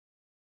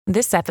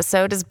This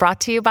episode is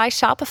brought to you by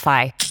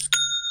Shopify.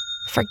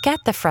 Forget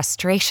the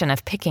frustration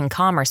of picking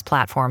commerce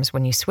platforms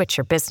when you switch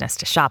your business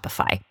to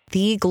Shopify,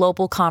 the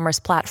global commerce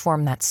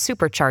platform that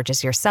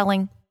supercharges your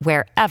selling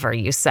wherever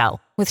you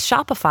sell. With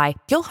Shopify,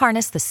 you'll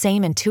harness the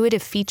same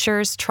intuitive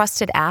features,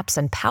 trusted apps,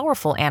 and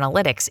powerful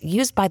analytics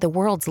used by the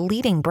world's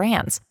leading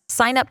brands.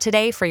 Sign up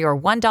today for your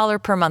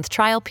 $1 per month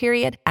trial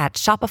period at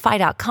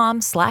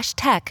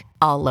shopify.com/tech,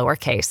 all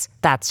lowercase.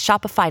 That's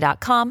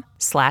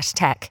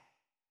shopify.com/tech.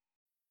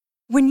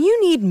 When you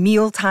need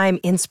mealtime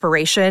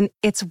inspiration,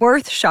 it's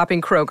worth shopping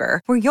Kroger,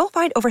 where you'll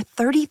find over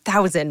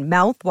 30,000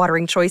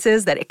 mouth-watering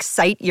choices that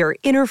excite your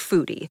inner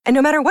foodie. And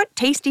no matter what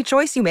tasty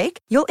choice you make,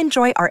 you'll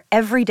enjoy our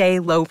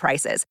everyday low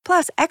prices,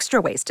 plus extra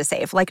ways to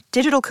save, like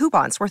digital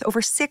coupons worth over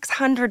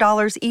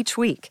 $600 each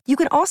week. You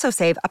can also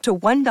save up to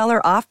 $1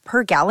 off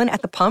per gallon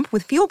at the pump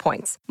with fuel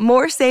points.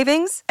 More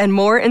savings and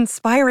more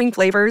inspiring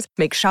flavors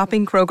make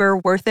shopping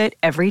Kroger worth it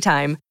every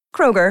time.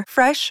 Kroger,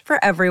 fresh for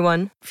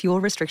everyone.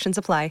 Fuel restrictions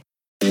apply.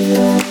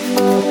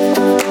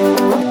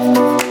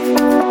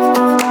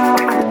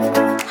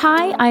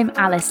 Hi, I'm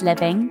Alice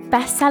Living,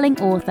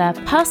 best-selling author,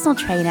 personal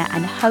trainer,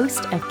 and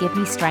host of Give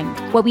Me Strength,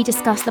 where we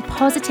discuss the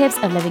positives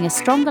of living a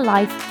stronger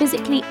life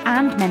physically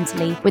and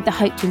mentally with the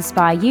hope to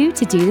inspire you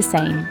to do the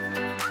same.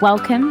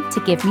 Welcome to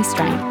Give Me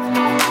Strength.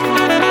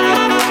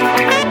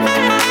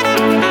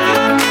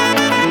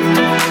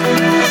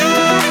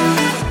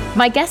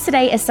 My guest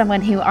today is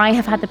someone who I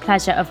have had the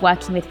pleasure of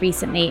working with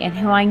recently and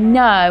who I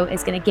know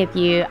is going to give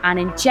you an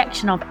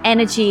injection of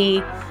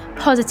energy,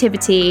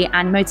 positivity,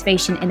 and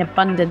motivation in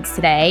abundance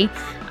today.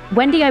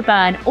 Wendy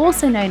O'Byrne,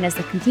 also known as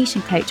the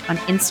Completion Coach on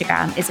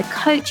Instagram, is a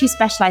coach who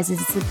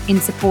specializes in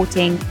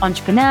supporting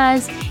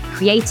entrepreneurs,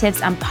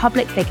 creatives, and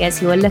public figures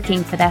who are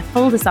looking for their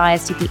full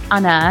desires to be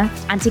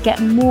unearthed and to get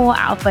more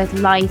out of both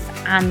life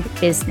and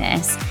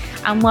business.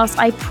 And whilst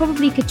I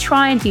probably could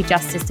try and do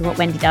justice to what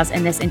Wendy does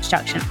in this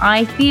introduction,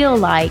 I feel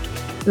like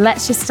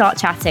let's just start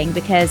chatting,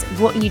 because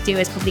what you do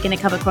is probably going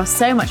to come across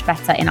so much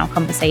better in our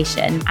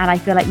conversation. And I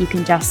feel like you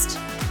can just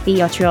be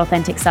your true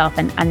authentic self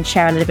and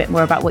share a little bit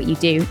more about what you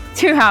do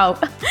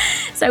throughout.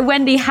 So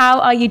Wendy, how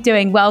are you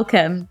doing?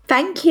 Welcome.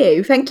 Thank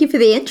you. Thank you for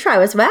the intro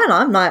as well.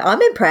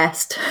 I'm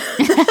impressed.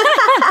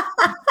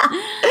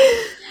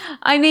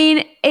 I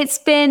mean, it's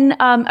been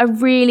a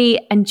really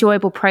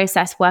enjoyable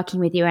process working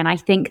with you. And I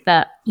think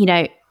that,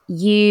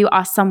 you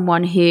are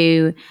someone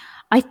who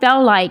I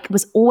felt like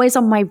was always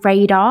on my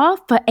radar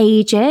for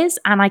ages.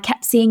 And I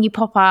kept seeing you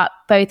pop up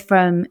both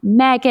from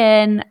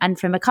Megan and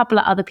from a couple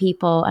of other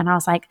people. And I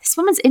was like, this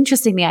woman's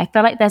interesting me. I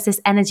feel like there's this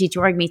energy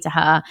drawing me to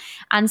her.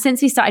 And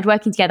since we started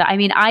working together, I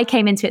mean, I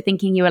came into it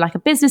thinking you were like a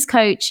business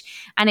coach,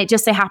 and it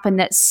just so happened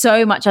that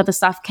so much other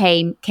stuff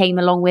came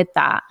along with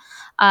that.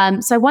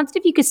 So I wondered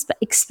if you could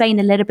explain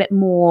a little bit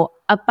more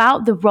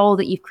about the role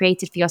that you've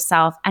created for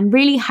yourself and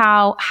really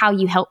how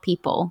you help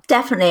people.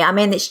 Definitely. I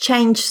mean, it's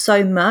changed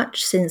so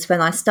much since when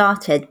I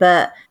started,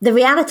 but the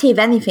reality of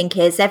anything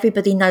is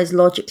everybody knows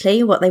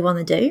logically what they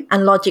want to do,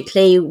 and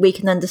logically we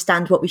can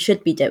understand what we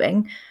should be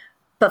doing,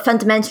 but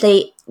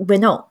fundamentally we're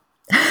not.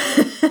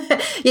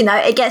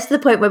 It gets to the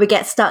point where we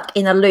get stuck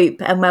in a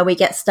loop, and where we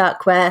get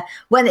stuck where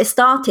when it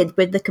started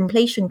with the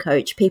completion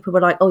coach, people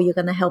were like, oh, you're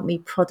going to help me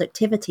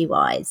productivity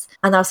wise.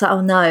 And I was like, oh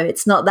no,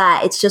 it's not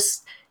that. It's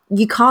just,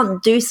 you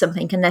can't do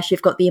something unless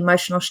you've got the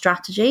emotional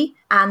strategy,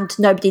 and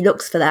nobody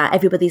looks for that.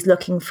 Everybody's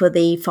looking for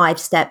the 5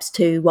 steps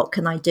to what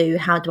can I do?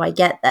 How do I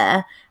get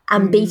there?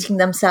 And beating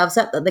themselves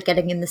up that they're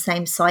getting in the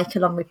same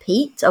cycle on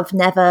repeat of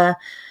never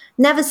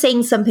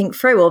seeing something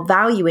through or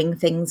valuing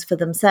things for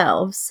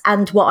themselves.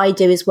 And what I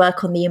do is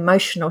work on the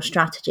emotional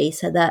strategy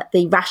so that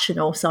the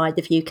rational side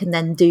of you can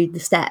then do the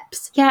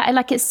steps. Yeah,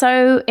 like it's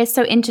so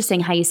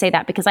interesting how you say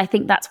that, because I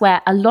think that's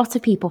where a lot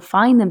of people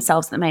find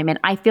themselves at the moment.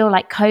 I feel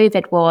like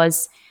COVID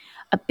was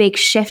a big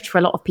shift for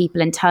a lot of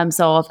people in terms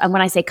of, and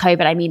when I say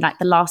COVID, I mean like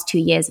the last 2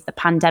 years of the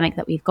pandemic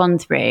that we've gone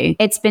through.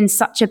 It's been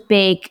such a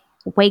big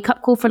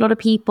wake-up call for a lot of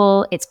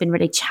people. It's been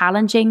really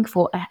challenging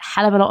for a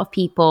hell of a lot of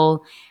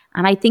people.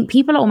 And I think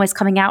people are almost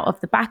coming out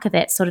of the back of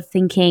it sort of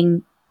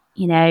thinking,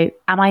 am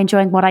I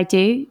enjoying what I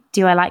do?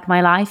 Do I like my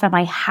life? Am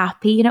I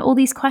happy? All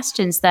these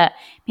questions that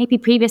maybe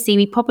previously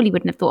we probably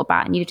wouldn't have thought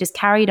about, and you just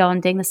carried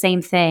on doing the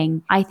same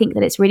thing. I think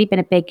that it's really been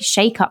a big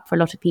shake-up for a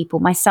lot of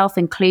people, myself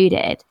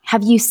included.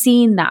 Have you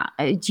seen that?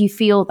 Do you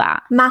feel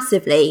that?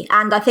 Massively.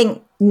 And I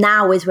think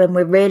now is when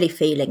we're really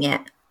feeling it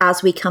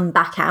as we come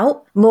back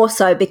out, more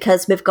so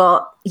because we've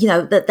got,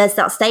 there's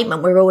that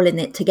statement, we're all in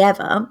it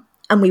together,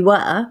 and we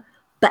were.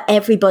 But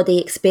everybody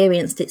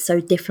experienced it so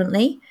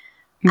differently,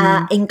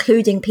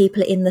 including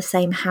people in the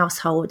same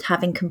household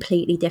having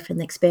completely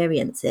different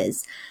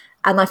experiences.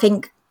 And I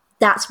think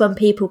that's when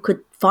people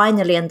could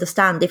finally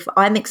understand, if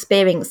I'm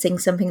experiencing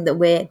something that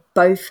we're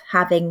both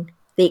having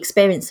the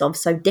experience of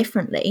so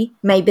differently,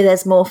 maybe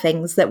there's more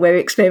things that we're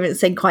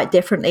experiencing quite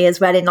differently as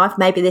well in life.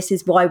 Maybe this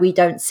is why we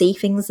don't see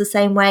things the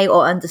same way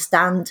or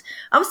understand.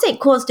 I would say it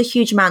caused a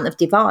huge amount of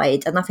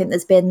divide. And I think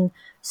there's been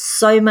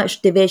so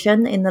much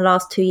division in the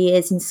last 2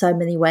 years in so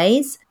many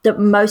ways that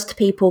most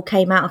people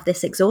came out of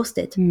this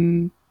exhausted.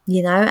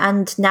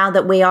 and now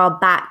that we are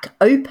back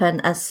open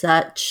as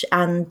such,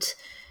 and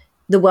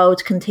the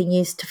world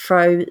continues to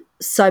throw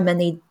so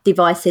many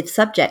divisive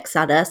subjects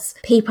at us,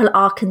 people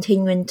are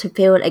continuing to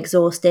feel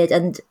exhausted,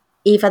 and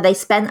either they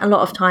spent a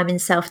lot of time in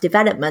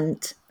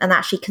self-development and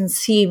actually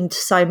consumed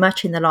so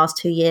much in the last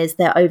 2 years,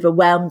 they're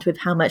overwhelmed with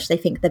how much they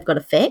think they've got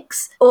to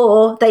fix,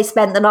 or they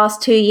spent the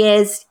last 2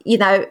 years,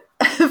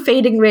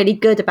 feeling really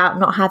good about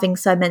not having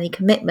so many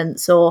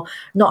commitments or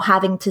not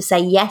having to say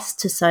yes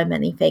to so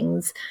many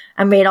things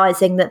and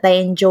realizing that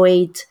they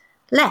enjoyed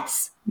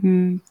less.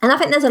 And I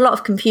think there's a lot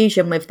of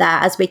confusion with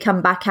that as we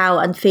come back out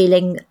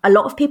and a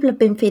lot of people have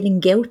been feeling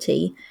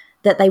guilty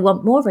that they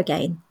want more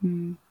again.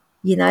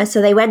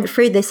 So they went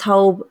through this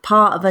whole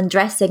part of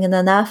undressing and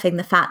unearthing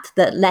the fact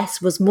that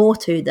less was more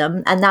to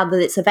them. And now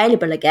that it's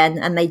available again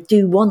and they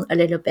do want a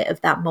little bit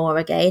of that more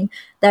again,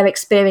 they're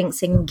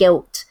experiencing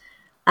guilt.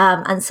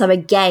 And so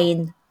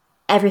again,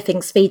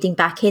 everything's feeding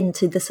back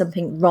into there's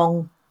something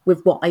wrong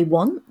with what I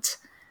want.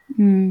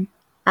 And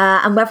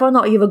whether or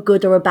not you're a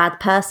good or a bad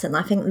person,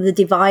 I think the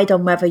divide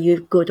on whether you're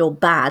good or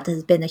bad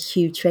has been a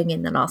huge thing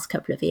in the last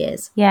couple of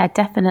years. Yeah,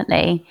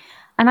 definitely.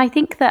 And I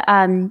think that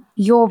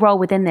your role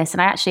within this,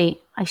 and I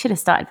should have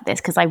started with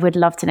this because I would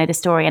love to know the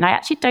story. And I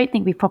actually don't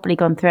think we've properly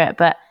gone through it,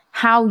 but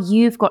how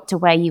you've got to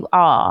where you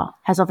are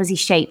has obviously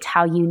shaped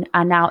how you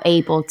are now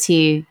able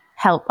to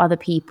help other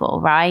people,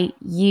 right?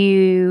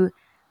 You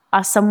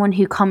are someone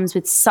who comes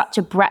with such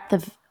a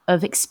breadth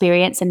of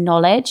experience and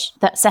knowledge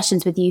that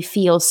sessions with you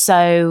feel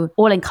so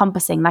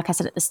all-encompassing. Like I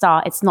said at the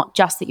start, it's not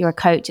just that you're a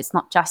coach. It's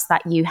not just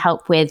that you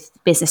help with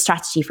business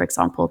strategy, for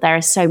example. There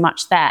is so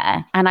much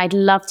there. And I'd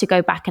love to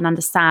go back and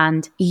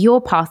understand your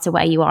path to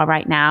where you are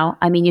right now.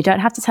 I mean, you don't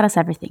have to tell us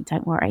everything,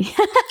 don't worry.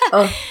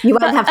 Oh, you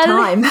won't have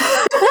time.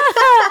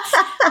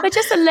 But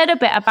just a little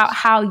bit about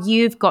how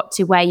you've got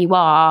to where you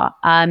are.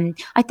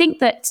 I think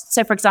that,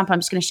 so for example, I'm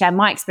just going to share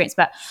my experience,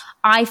 but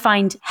I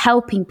find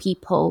helping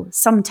people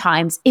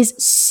sometimes is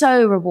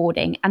so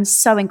rewarding and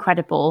so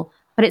incredible,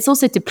 but it's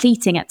also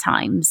depleting at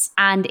times.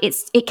 And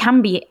it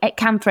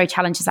can throw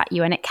challenges at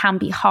you, and it can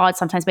be hard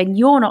sometimes when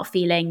you're not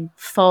feeling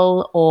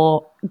full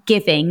or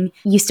giving.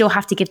 You still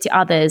have to give to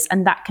others,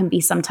 and that can be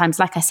sometimes,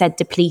 like I said,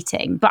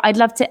 depleting. But I'd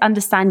love to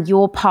understand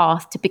your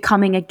path to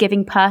becoming a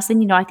giving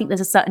person. I think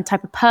there's a certain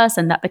type of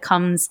person that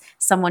becomes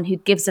someone who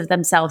gives of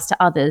themselves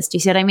to others. Do you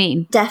see what I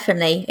mean?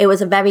 Definitely. It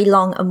was a very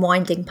long and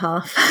winding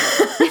path.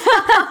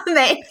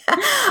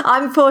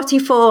 I'm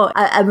 44.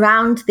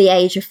 Around the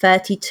age of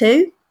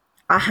 32,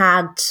 I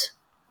had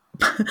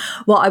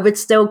what I would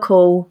still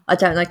call, I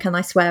don't know, can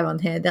I swear on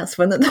here? That's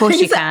one of the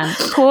things.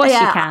 Of course you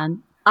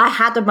can. I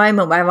had a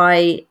moment where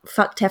I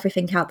fucked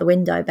everything out the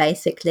window,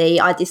 basically.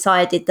 I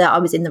decided that I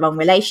was in the wrong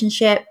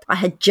relationship. I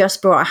had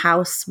just bought a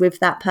house with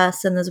that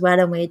person as well,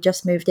 and we had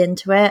just moved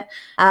into it.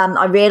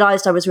 I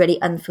realised I was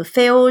really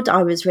unfulfilled.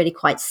 I was really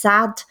quite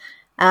sad.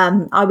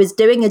 I was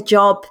doing a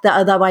job that,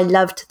 although I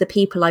loved the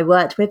people I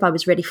worked with, I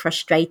was really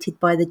frustrated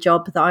by the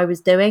job that I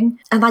was doing.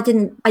 And I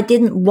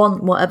didn't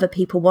want what other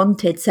people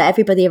wanted. So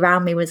everybody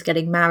around me was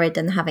getting married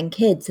and having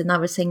kids. And I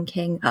was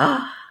thinking,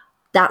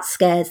 that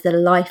scares the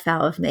life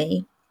out of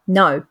me.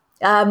 No.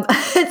 So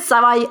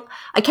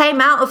I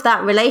came out of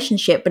that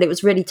relationship, but it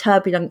was really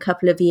turbulent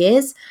couple of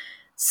years.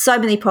 So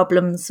many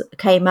problems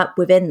came up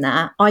within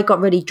that. I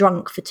got really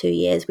drunk for 2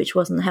 years, which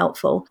wasn't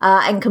helpful,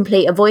 in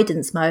complete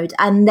avoidance mode.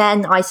 And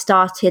then I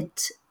started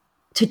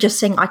to just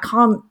think, I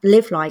can't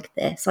live like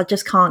this. I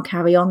just can't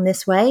carry on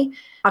this way.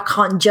 I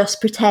can't just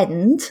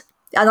pretend.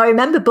 And I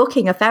remember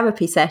booking a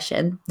therapy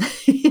session.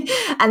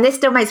 And this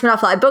still makes me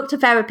laugh. I booked a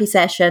therapy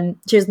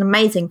session. She was an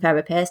amazing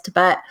therapist,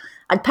 but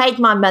I'd paid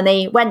my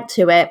money, went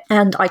to it,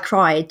 and I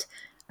cried.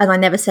 And I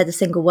never said a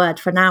single word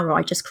for an hour.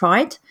 I just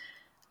cried.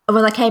 And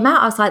when I came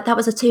out, I was like, that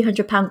was a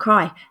 £200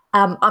 cry.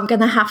 I'm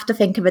going to have to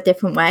think of a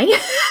different way.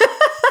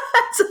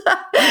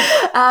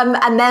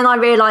 And then I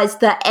realised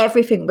that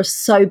everything was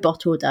so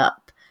bottled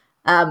up.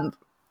 And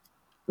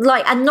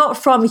not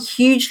from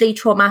hugely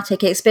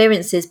traumatic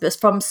experiences, but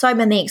from so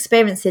many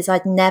experiences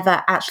I'd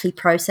never actually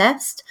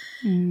processed.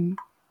 And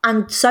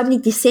so many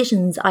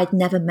decisions I'd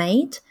never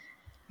made.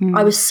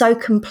 I was so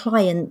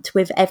compliant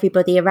with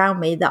everybody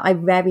around me that I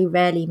very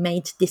rarely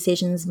made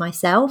decisions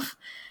myself.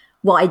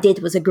 What I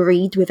did was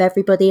agreed with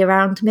everybody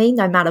around me,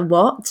 no matter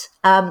what.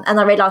 And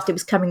I realised it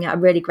was coming at a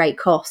really great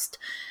cost.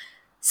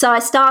 So I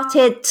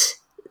started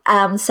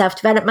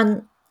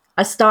self-development.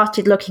 I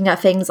started looking at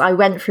things. I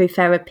went through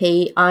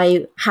therapy.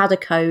 I had a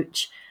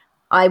coach.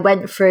 I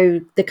went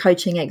through the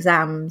coaching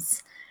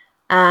exams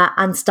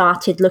and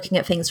started looking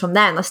at things from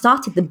there. And I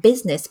started the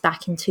business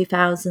back in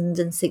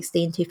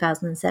 2016,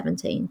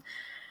 2017.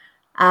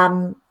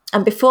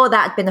 And before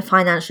that, I'd been a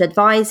financial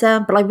advisor,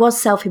 but I was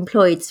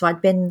self-employed. So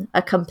I'd been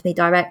a company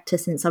director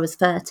since I was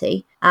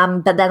 30.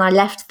 But then I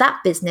left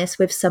that business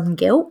with some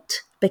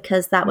guilt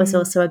because that was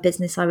also a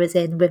business I was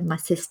in with my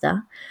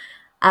sister.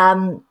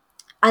 And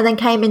then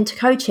came into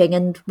coaching,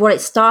 and what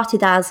it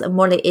started as and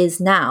what it is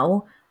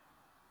now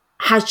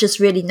has just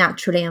really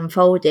naturally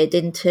unfolded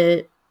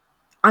into,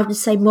 I would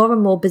say, more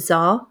and more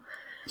bizarre,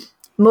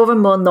 more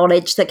and more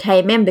knowledge that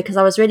came in, because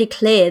I was really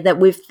clear that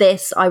with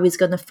this, I was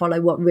going to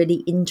follow what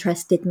really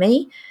interested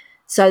me.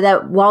 So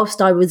that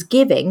whilst I was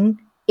giving,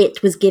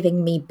 it was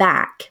giving me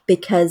back,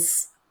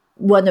 because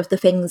one of the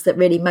things that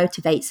really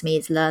motivates me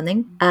is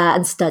learning,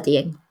 and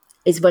studying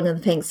is one of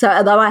the things. So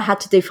although I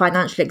had to do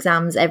financial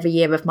exams every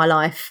year of my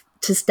life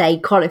to stay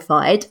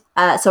qualified,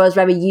 so I was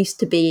very used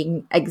to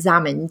being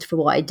examined for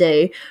what I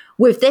do.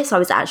 With this, I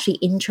was actually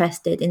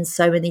interested in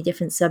so many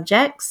different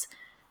subjects.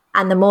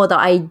 And the more that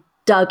I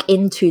dug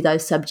into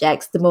those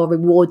subjects, the more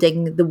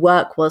rewarding the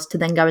work was to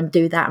then go and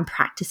do that and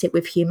practice it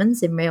with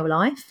humans in real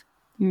life.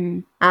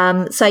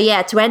 So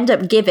yeah, to end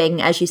up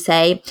giving, as you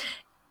say,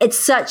 it's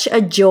such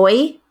a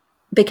joy,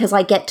 because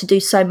I get to do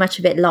so much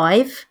of it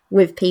live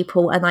with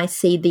people, and I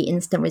see the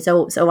instant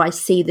results, or I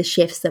see the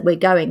shifts that we're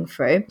going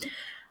through.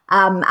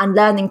 And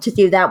learning to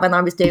do that when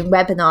I was doing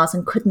webinars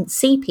and couldn't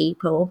see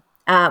people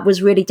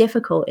was really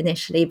difficult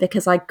initially,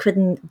 because I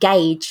couldn't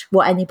gauge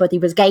what anybody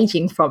was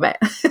gauging from it.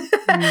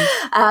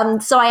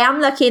 So I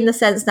am lucky in the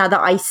sense now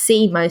that I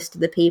see most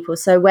of the people.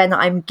 So when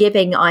I'm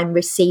giving, I'm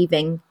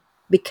receiving,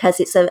 because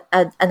it's an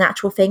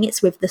actual thing.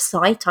 It's with the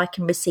sight, I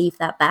can receive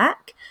that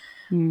back.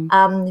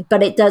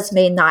 But it does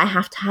mean that I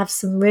have to have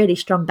some really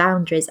strong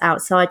boundaries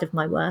outside of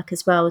my work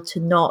as well, to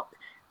not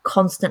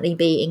constantly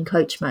be in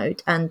coach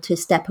mode, and to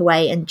step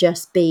away and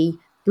just be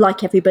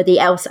like everybody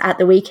else at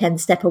the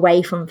weekend, step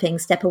away from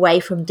things, step away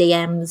from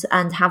DMs,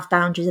 and have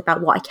boundaries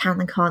about what I can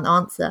and can't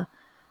answer.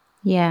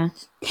 Yeah.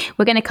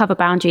 We're going to cover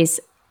boundaries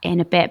in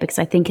a bit, because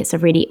I think it's a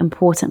really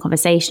important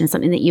conversation,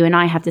 something that you and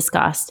I have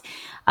discussed.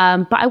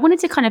 But I wanted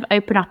to kind of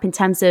open up in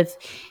terms of,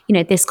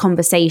 this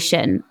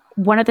conversation.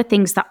 One of the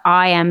things that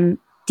I am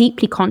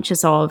deeply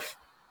conscious of,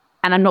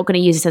 and I'm not going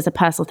to use this as a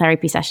personal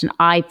therapy session,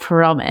 I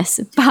promise,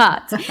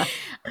 but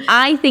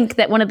I think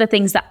that one of the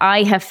things that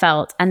I have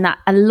felt, and that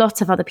a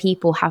lot of other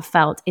people have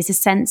felt, is a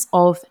sense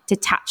of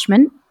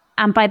detachment.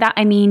 And by that,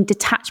 I mean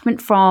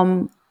detachment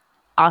from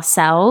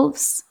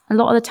ourselves a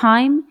lot of the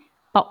time,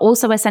 but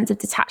also a sense of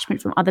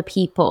detachment from other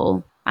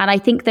people. And I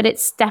think that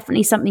it's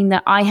definitely something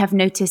that I have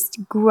noticed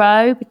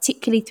grow,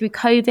 particularly through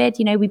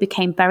COVID. We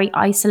became very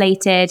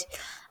isolated.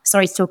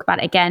 Sorry to talk about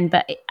it again,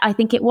 but I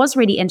think it was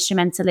really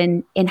instrumental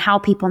in how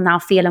people now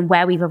feel and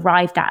where we've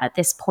arrived at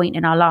this point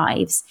in our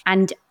lives.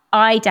 And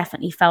I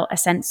definitely felt a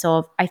sense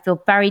of, I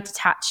feel very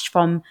detached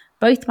from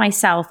both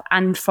myself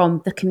and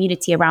from the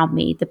community around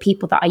me, the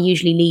people that I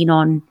usually lean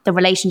on, the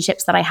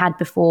relationships that I had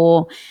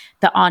before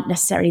that aren't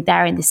necessarily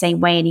there in the same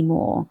way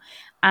anymore.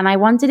 And I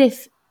wondered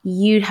if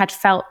you had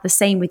felt the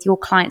same with your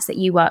clients that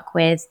you work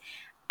with,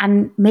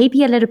 and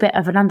maybe a little bit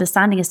of an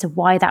understanding as to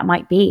why that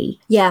might be.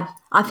 Yeah,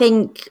 I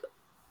think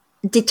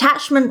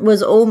detachment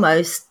was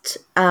almost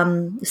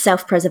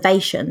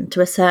self-preservation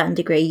to a certain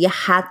degree. You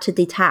had to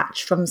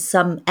detach from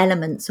some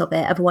elements of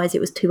it, otherwise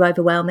it was too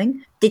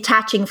overwhelming.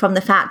 Detaching from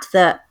the fact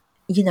that,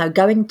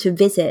 going to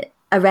visit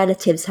a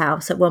relative's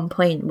house at one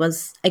point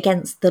was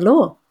against the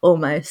law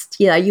almost.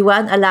 You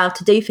weren't allowed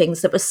to do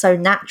things that were so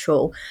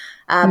natural.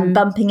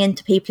 Bumping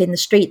into people in the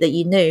street that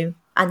you knew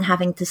and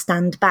having to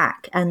stand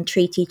back and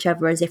treat each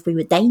other as if we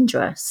were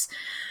dangerous.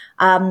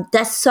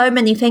 There's so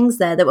many things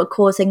there that were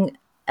causing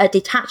a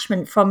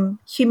detachment from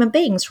human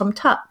beings, from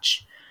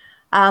touch.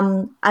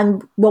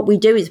 And what we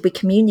do is we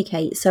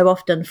communicate so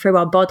often through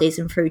our bodies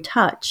and through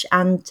touch,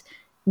 and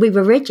we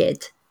were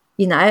rigid.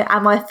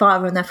 Am I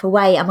far enough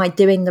away? Am I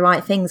doing the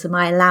right things? Am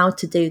I allowed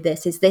to do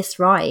this? Is this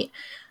right?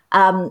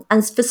 And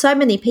for so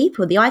many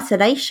people, the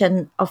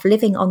isolation of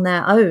living on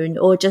their own,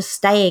 or just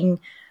staying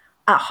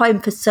at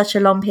home for such a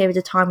long period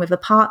of time with a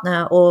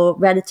partner or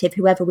relative,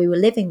 whoever we were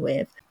living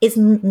with,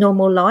 isn't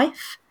normal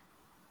life.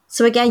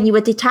 So again, you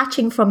were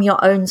detaching from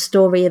your own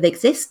story of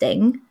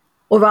existing,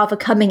 or rather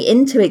coming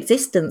into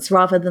existence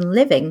rather than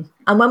living.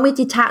 And when we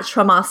detach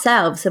from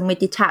ourselves and we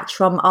detach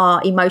from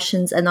our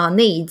emotions and our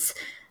needs,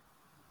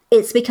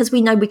 it's because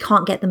we know we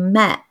can't get them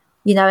met.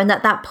 And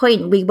at that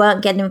point, we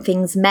weren't getting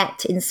things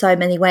met in so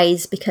many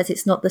ways, because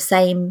it's not the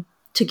same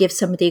to give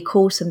somebody a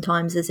call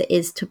sometimes as it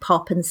is to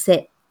pop and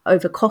sit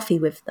over coffee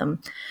with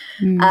them.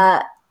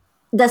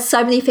 There's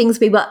so many things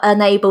we were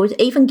unable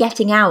to, even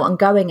getting out and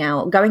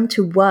going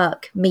to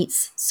work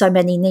meets so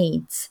many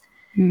needs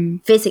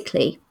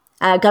physically.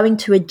 Going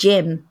to a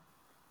gym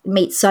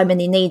meets so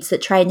many needs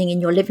that training in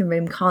your living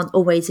room can't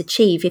always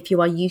achieve if you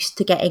are used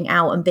to getting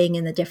out and being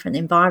in a different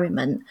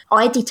environment.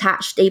 I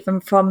detached even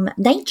from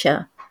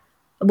nature,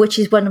 which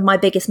is one of my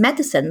biggest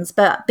medicines.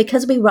 But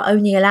because we were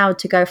only allowed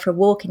to go for a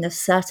walk in a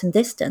certain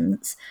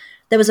distance,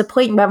 there was a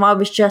point where I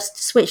was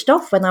just switched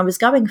off when I was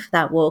going for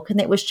that walk.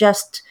 And it was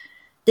just,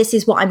 this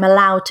is what I'm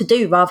allowed to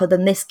do, rather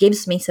than this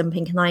gives me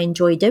something and I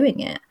enjoy doing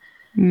it.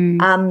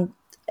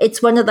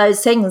 It's one of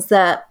those things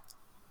that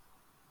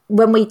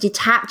when we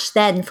detach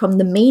then from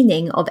the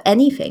meaning of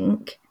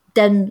anything,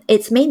 then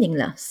it's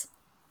meaningless.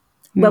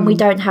 When we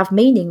don't have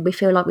meaning, we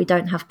feel like we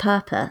don't have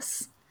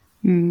purpose.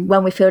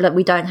 When we feel like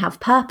we don't have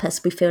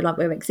purpose, we feel like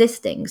we're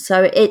existing.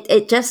 So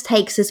it just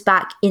takes us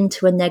back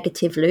into a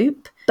negative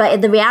loop.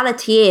 But the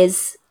reality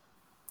is,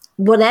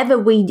 whatever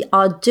we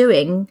are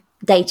doing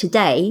day to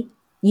day,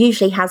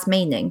 usually has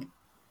meaning.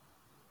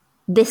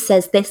 This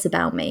says this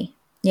about me.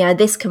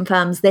 This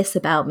confirms this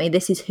about me.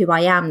 This is who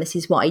I am. This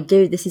is what I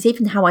do. This is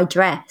even how I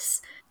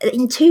dress.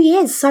 In 2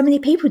 years, so many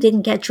people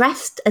didn't get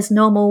dressed as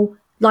normal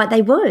like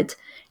they would.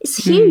 It's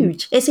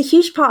huge. It's a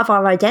huge part of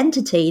our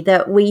identity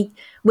that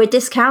we're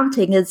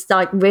discounting as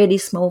like really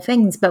small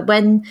things. But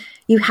when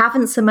you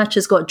haven't so much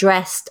as got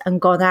dressed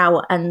and gone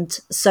out and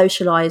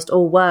socialized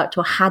or worked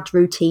or had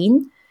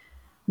routine,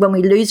 when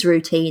we lose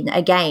routine,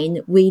 again,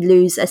 we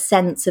lose a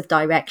sense of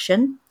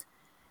direction.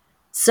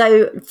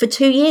 So for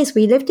 2 years,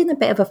 we lived in a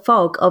bit of a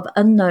fog of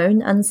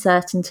unknown,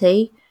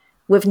 uncertainty,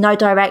 with no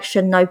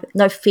direction,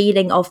 no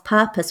feeling of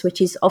purpose, which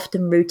is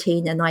often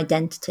routine and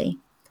identity.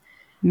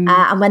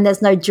 And when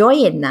there's no joy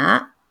in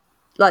that,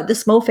 like the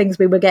small things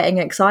we were getting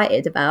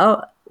excited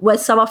about were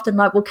so often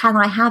like, well, can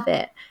I have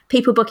it?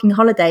 People booking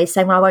holidays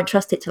saying, well, I won't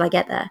trust it till I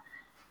get there.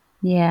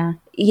 Yeah.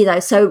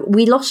 So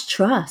we lost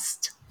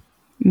trust.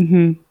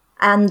 Mm-hmm.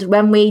 And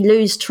when we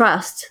lose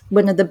trust,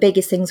 one of the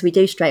biggest things we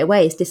do straight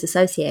away is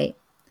disassociate.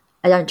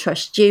 I don't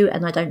trust you,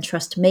 and I don't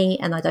trust me,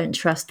 and I don't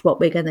trust what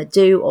we're going to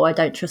do, or I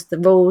don't trust the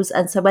rules.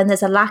 And so when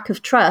there's a lack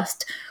of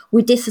trust,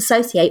 we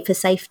disassociate for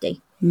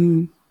safety.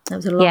 That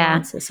was a long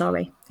answer,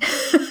 sorry.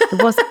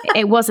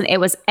 It wasn't. It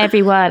was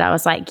every word. I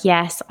was like,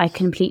 yes, I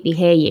completely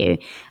hear you.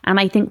 And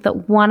I think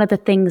that one of the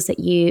things that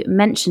you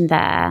mentioned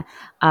there,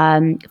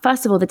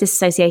 first of all, the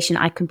disassociation,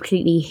 I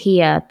completely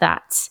hear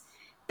that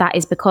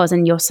is because,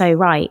 and you're so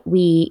right,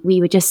 we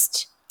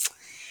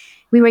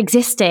were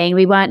existing,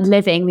 we weren't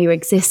living, we were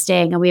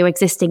existing, and we were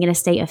existing in a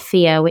state of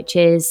fear, which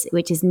is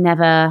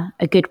never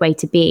a good way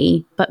to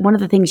be. But one of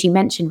the things you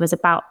mentioned was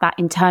about that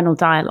internal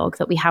dialogue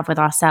that we have with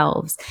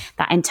ourselves,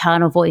 that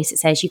internal voice that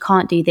says, you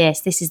can't do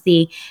this. This is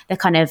the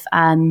kind of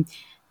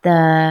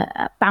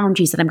the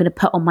boundaries that I'm going to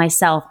put on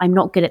myself. I'm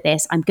not good at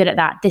this. I'm good at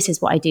that. This is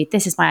what I do.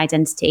 This is my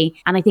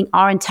identity. And I think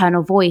our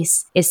internal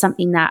voice is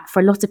something that for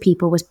a lot of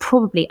people was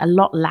probably a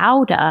lot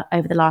louder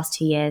over the last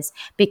 2 years,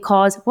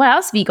 because what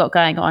else have you got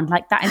going on?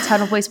 Like that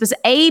internal voice was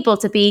able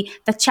to be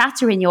the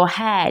chatter in your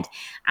head.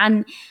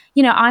 And,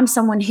 I'm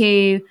someone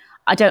who,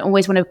 I don't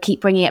always want to keep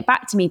bringing it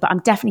back to me, but I'm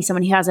definitely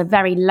someone who has a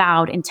very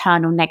loud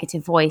internal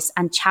negative voice,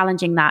 and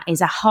challenging that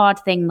is a hard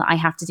thing that I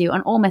have to do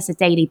on almost a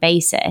daily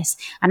basis.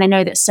 And I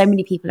know that so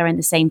many people are in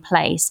the same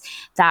place.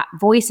 That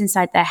voice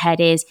inside their head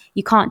is,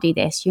 you can't do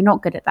this. You're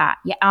not good at that.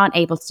 You aren't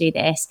able to do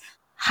this.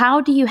 How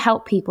do you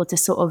help people to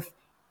sort of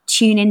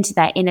tune into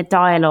their inner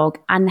dialogue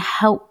and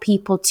help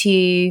people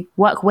to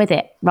work with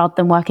it rather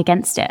than work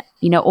against it,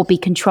 or be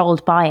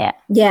controlled by it?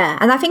 Yeah.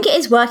 And I think it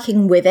is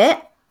working with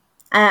it.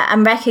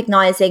 And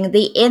recognizing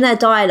the inner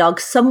dialogue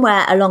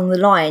somewhere along the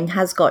line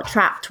has got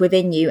trapped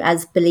within you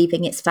as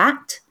believing it's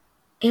fact.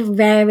 It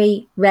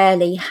very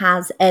rarely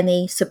has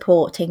any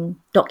supporting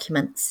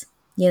documents.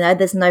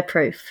 There's no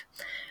proof.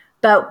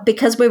 But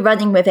because we're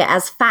running with it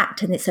as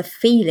fact, and it's a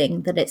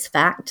feeling that it's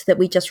fact, that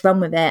we just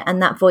run with it,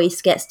 and that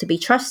voice gets to be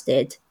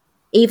trusted.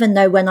 Even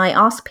though when I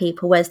ask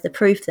people, where's the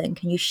proof then?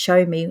 Can you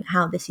show me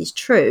how this is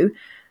true?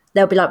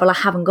 They'll be like, well, I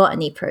haven't got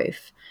any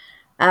proof.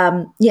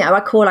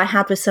 A call I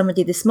had with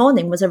somebody this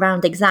morning was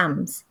around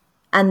exams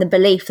and the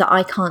belief that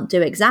I can't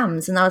do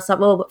exams. And I was like,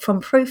 well,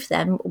 from proof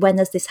then, when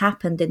has this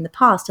happened in the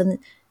past? And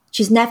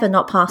she's never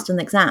not passed an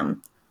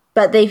exam.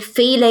 But the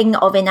feeling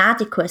of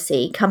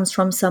inadequacy comes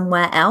from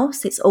somewhere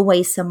else. It's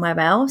always somewhere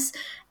else.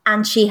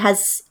 And she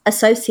has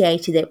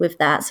associated it with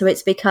that. So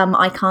it's become,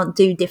 I can't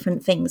do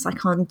different things. I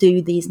can't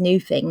do these new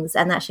things.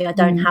 And actually, I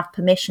don't have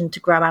permission to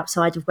grow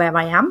outside of where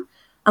I am.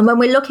 And when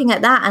we're looking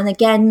at that, and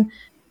again,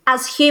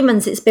 as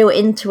humans, it's built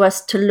into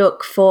us to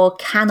look for,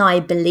 can I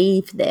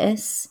believe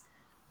this,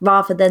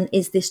 rather than,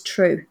 is this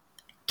true?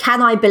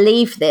 Can I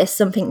believe this,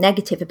 something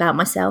negative about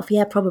myself?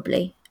 Yeah,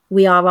 probably.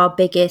 We are our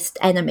biggest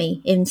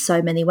enemy in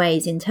so many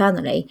ways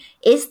internally.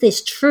 Is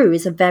this true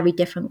is a very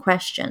different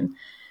question.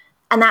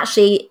 And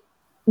actually,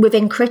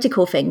 within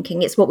critical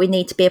thinking, it's what we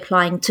need to be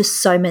applying to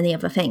so many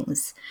other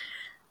things,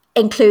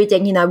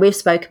 including, we've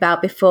spoke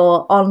about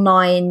before,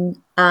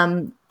 online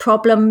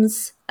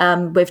problems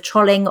with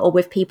trolling, or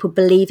with people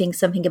believing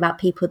something about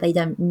people they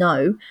don't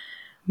know.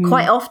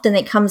 Quite often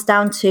it comes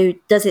down to,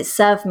 does it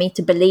serve me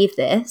to believe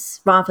this,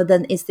 rather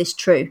than, is this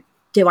true?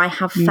 Do I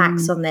have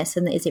facts on this,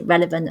 and is it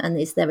relevant, and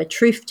is there a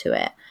truth to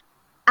it?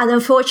 And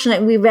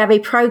unfortunately, we're very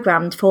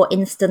programmed for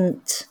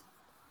instant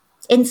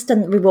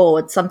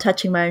rewards. I'm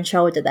touching my own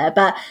shoulder there,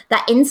 but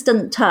that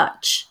instant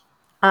touch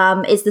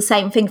is the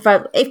same thing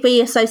for, if we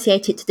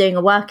associate it to doing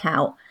a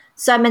workout.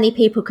 So many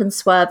people can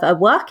swerve a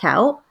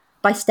workout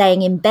by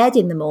staying in bed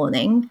in the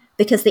morning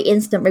because the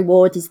instant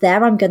reward is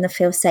there. I'm going to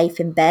feel safe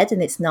in bed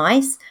and it's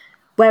nice.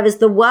 Whereas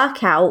the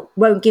workout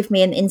won't give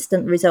me an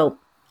instant result.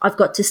 I've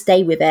got to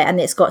stay with it, and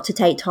it's got to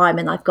take time,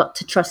 and I've got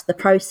to trust the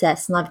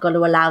process, and I've got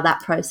to allow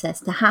that process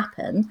to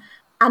happen.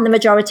 And the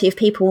majority of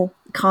people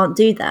can't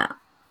do that.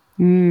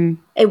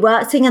 It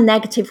works in a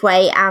negative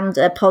way and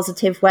a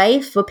positive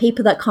way. For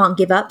people that can't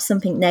give up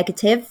something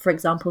negative, for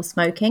example,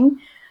 smoking,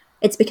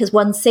 It's because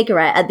one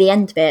cigarette, at the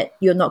end of it,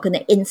 you're not going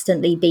to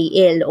instantly be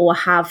ill or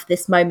have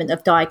this moment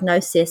of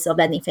diagnosis of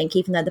anything,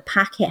 even though the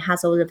packet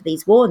has all of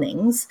these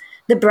warnings.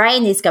 The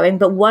brain is going,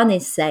 but one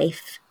is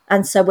safe.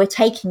 And so we're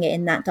taking it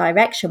in that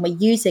direction. We're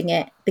using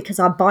it because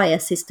our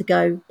bias is to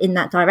go in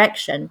that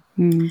direction.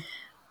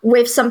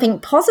 With something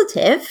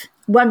positive,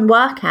 one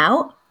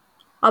workout,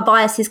 our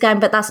bias is going,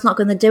 but that's not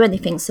going to do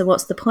anything. So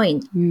what's the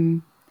point?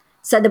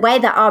 So the way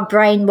that our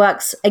brain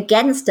works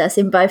against us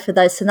in both of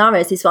those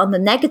scenarios is on the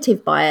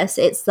negative bias,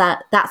 it's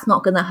that that's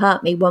not going to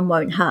hurt me, one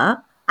won't hurt.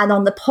 And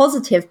on the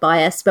positive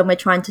bias, when we're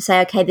trying to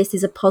say, okay, this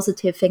is a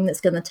positive thing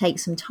that's going to take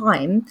some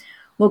time,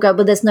 we'll go,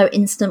 well, there's no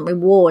instant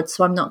reward,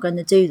 so I'm not going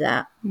to do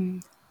that.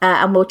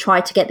 And we'll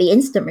try to get the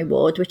instant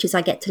reward, which is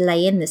I get to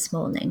lay in this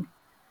morning.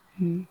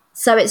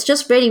 So it's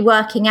just really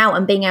working out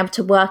and being able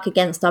to work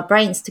against our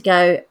brains to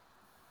go,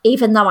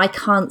 even though I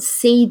can't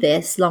see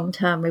this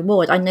long-term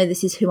reward, I know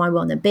this is who I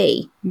want to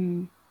be.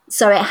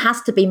 So it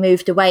has to be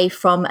moved away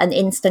from an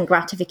instant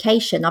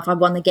gratification of I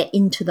want to get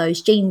into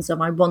those genes,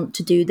 or I want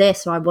to do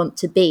this, or I want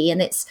to be. And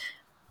it's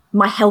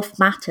my health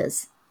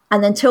matters.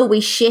 And until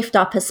we shift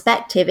our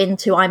perspective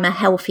into I'm a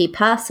healthy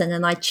person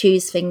and I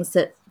choose things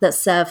that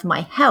serve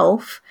my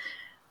health,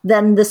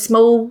 then the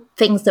small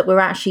things that we're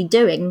actually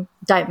doing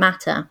don't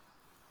matter.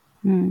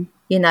 You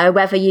know,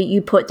 whether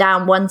you put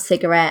down one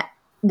cigarette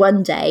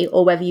one day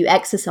or whether you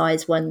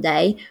exercise one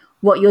day,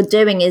 what you're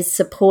doing is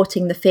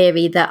supporting the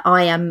theory that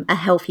I am a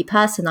healthy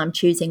person, I'm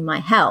choosing my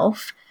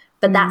health,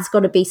 but that's got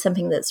to be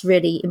something that's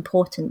really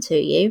important to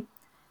you,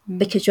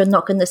 because you're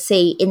not going to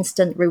see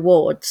instant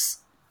rewards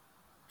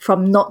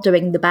from not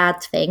doing the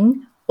bad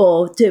thing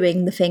or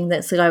doing the thing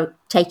that's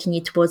taking you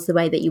towards the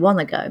way that you want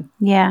to go.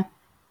 Yeah.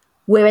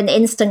 We're an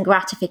instant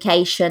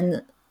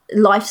gratification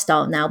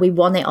lifestyle now. We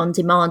want it on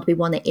demand, we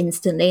want it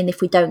instantly, and if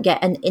we don't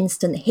get an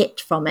instant hit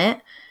from it,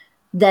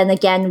 then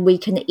again, we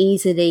can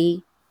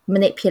easily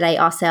manipulate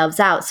ourselves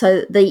out.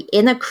 So the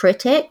inner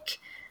critic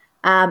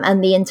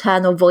and the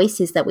internal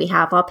voices that we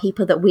have are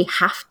people that we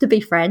have to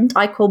befriend.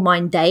 I call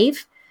mine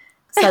Dave,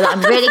 so that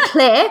I'm really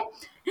clear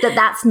that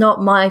that's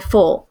not my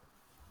fault.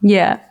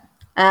 Yeah.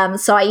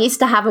 So I used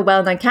to have a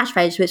well-known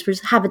catchphrase, which was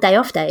have a day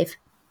off, Dave.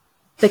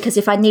 Because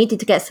if I needed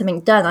to get something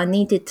done, I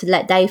needed to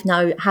let Dave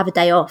know, have a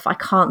day off. I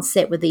can't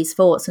sit with these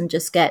thoughts and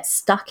just get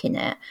stuck in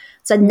it.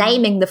 So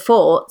naming the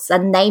thoughts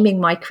and naming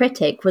my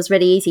critic was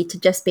really easy to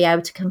just be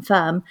able to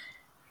confirm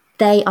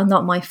they are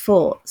not my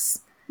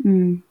thoughts.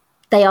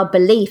 They are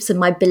beliefs, and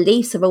my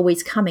beliefs are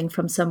always coming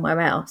from somewhere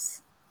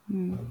else.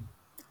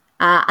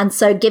 And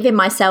so giving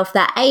myself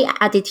that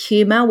added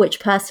humor, which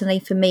personally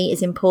for me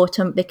is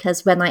important,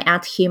 because when I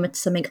add humor to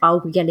something,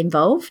 I'll get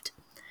involved.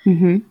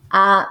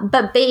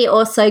 But B,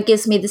 also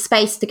gives me the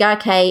space to go,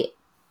 okay,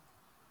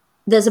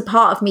 there's a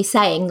part of me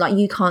saying, like,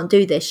 you can't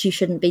do this, you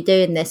shouldn't be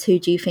doing this, who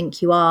do you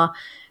think you are?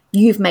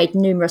 You've made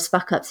numerous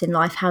fuck ups in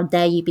life, how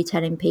dare you be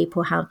telling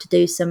people how to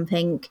do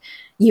something?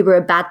 You were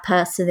a bad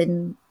person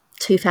in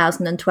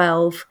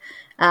 2012,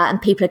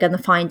 and people are going to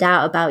find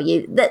out about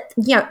you. That,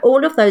 you know,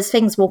 all of those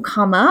things will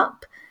come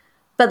up,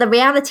 but the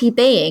reality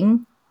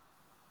being,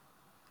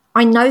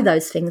 I know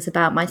those things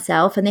about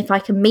myself, and if I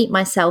can meet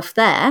myself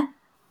there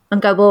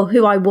and go, well,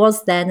 who I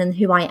was then and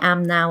who I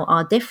am now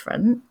are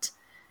different,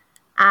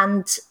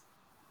 and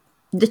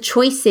the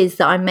choices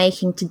that I'm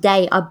making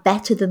today are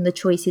better than the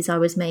choices I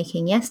was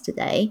making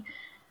yesterday,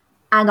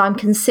 and I'm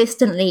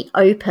consistently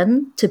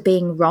open to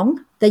being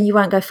wrong, then you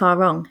won't go far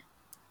wrong.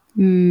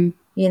 You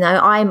know,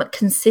 I'm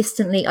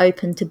consistently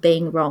open to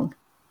being wrong.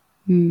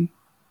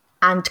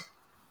 And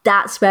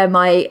that's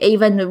where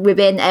even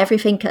within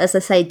everything, as I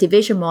say,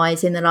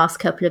 division-wise in the last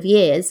couple of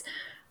years,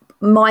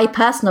 my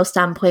personal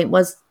standpoint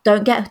was,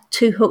 don't get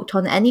too hooked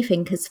on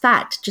anything as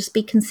fact. Just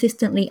be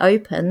consistently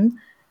open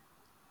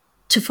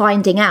to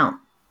finding out.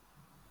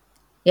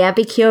 Yeah,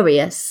 be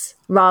curious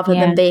rather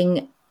than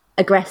being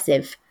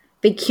aggressive.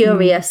 Be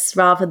curious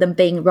rather than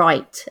being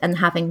right and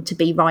having to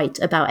be right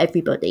about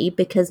everybody,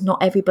 because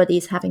not everybody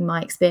is having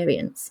my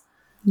experience.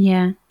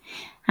 Yeah.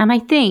 And I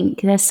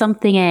think there's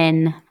something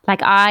in,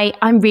 like,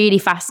 I'm really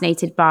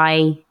fascinated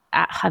by,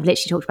 I've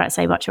literally talked about it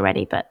so much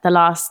already, but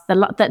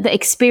the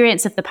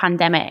experience of the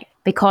pandemic,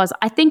 because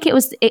I think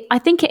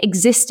it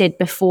existed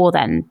before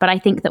then, but I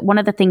think that one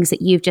of the things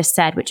that you've just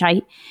said, which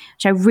I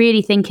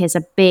really think is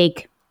a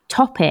big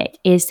topic,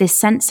 is this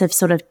sense of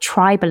sort of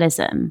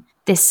tribalism,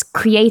 this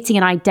creating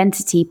an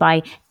identity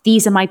by,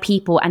 these are my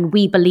people and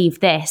we believe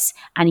this,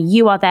 and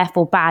you are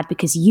therefore bad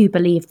because you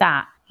believe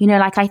that. You know,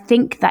 like, I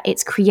think that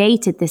it's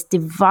created this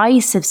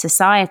divisive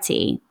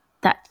society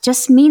that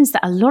just means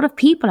that a lot of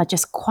people are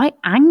just quite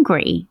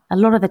angry a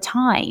lot of the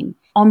time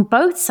on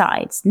both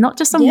sides, not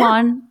just on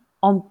one,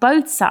 on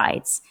both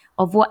sides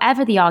of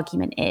whatever the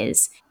argument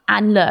is.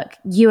 And look,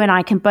 you and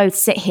I can both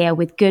sit here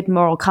with good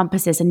moral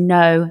compasses and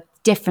know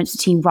difference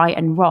between right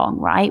and wrong,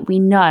 right? We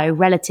know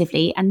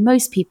relatively, and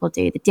most people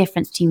do, the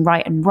difference between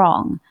right and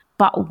wrong.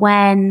 But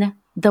when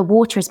the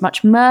water is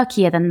much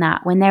murkier than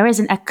that, when there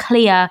isn't a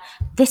clear,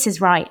 this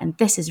is right and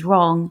this is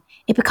wrong,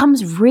 it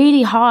becomes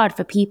really hard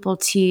for people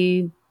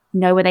to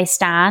know where they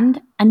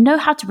stand, and know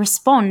how to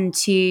respond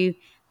to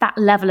that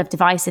level of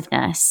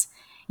divisiveness,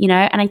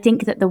 and I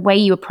think that the way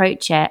you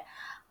approach it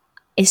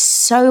is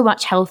so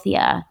much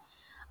healthier.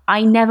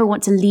 I never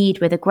want to lead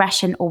with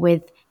aggression or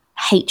with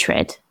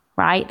hatred,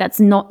 right? That's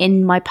not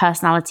in my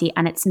personality,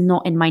 and it's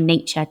not in my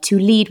nature to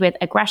lead with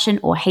aggression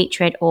or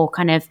hatred or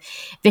kind of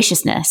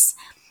viciousness.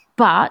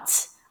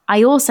 But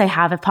I also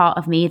have a part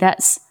of me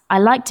I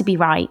like to be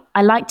right.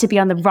 I like to be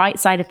on the right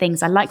side of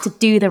things. I like to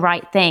do the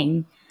right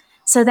thing.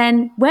 So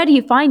then where do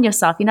you find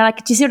yourself? Do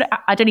you see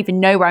I don't even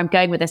know where I'm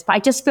going with this, but I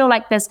just feel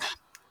like there's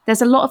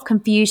a lot of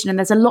confusion, and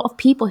there's a lot of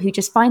people who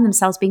just find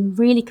themselves being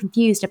really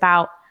confused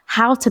about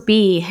how to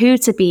be, who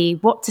to be,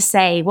 what to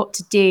say, what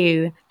to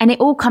do. And it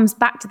all comes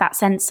back to that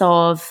sense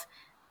of,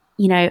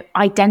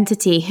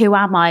 identity. Who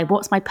am I?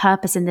 What's my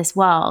purpose in this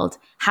world?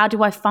 How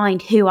do I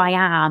find who I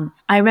am?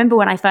 I remember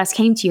when I first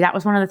came to you, that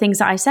was one of the things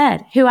that I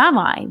said. Who am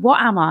I? What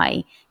am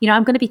I?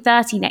 I'm going to be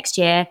 30 next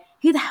year.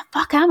 Who the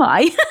fuck am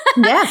I?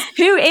 Yeah.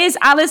 Who is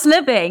Alice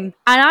Living?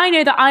 And I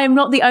know that I am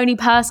not the only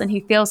person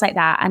who feels like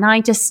that. And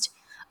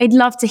I'd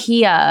love to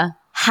hear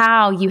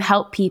how you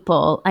help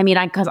people. I mean,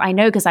 because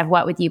I've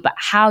worked with you, but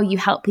how you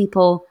help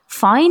people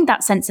find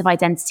that sense of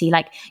identity.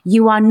 Like,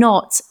 you are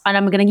not, and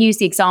I'm going to use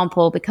the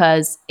example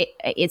because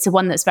it's a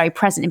one that's very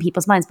present in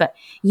people's minds, but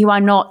you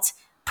are not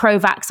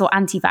pro-vax or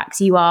anti-vax.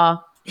 You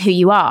are who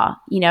you are,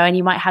 and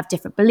you might have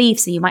different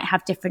beliefs, and you might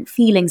have different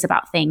feelings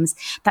about things.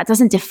 That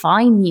doesn't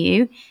define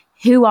you.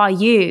 Who are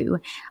you?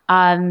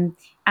 And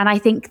I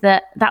think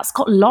that's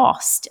got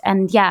lost.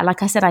 And yeah,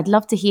 like I said, I'd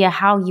love to hear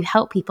how you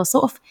help people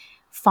sort of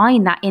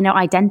find that inner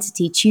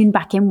identity, tune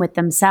back in with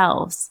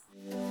themselves.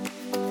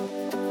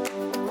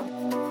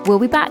 We'll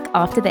be back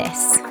after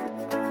this.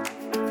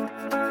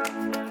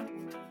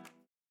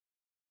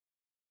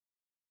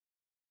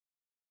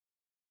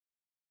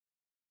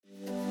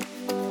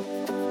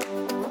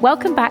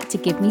 Welcome back to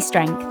Give Me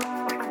Strength.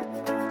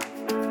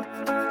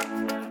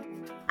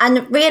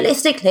 And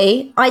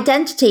realistically,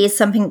 identity is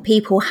something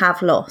people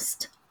have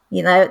lost.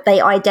 They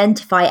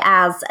identify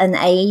as an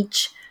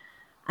age,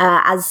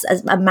 as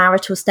a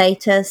marital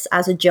status,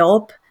 as a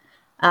job,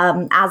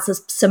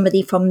 as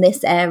somebody from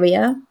this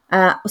area,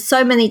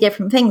 so many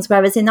different things.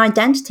 Whereas in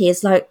identity,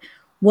 it's like,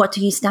 what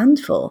do you stand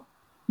for?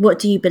 What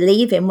do you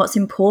believe in? What's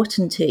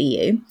important to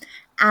you?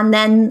 And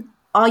then,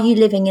 are you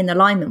living in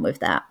alignment with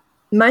that?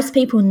 Most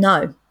people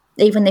know,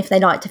 even if they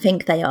like to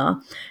think they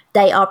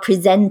are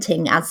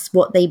presenting as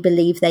what they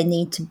believe they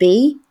need to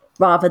be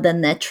rather than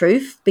their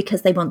truth,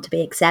 because they want to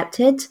be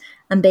accepted.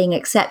 And being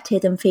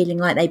accepted and feeling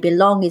like they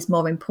belong is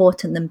more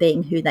important than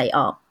being who they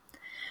are.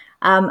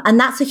 And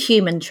that's a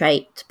human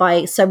trait.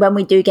 So when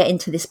we do get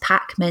into this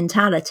pack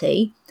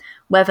mentality,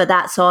 whether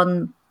that's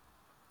on,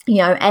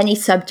 any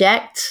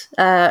subject,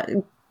 as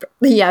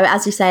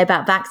you say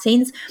about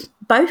vaccines,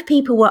 both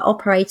people were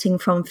operating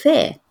from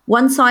fear.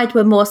 One side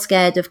were more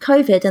scared of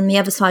COVID and the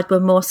other side were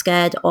more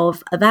scared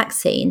of a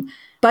vaccine.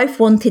 Both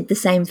wanted the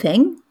same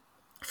thing,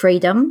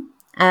 freedom,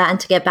 and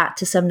to get back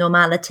to some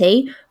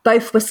normality.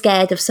 Both were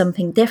scared of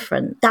something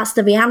different. That's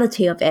the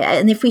reality of it.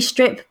 And if we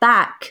strip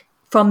back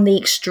from the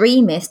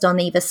extremist on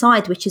either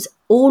side, which is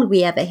all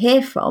we ever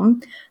hear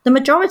from, the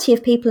majority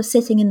of people are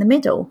sitting in the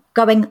middle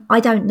going, I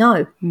don't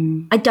know.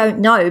 I don't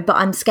know, but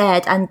I'm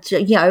scared. And,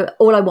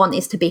 all I want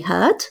is to be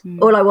heard.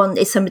 All I want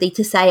is somebody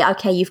to say,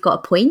 okay, you've got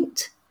a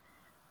point.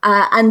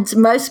 And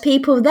most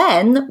people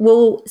then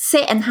will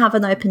sit and have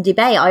an open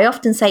debate. I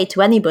often say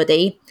to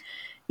anybody,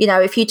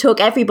 if you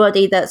took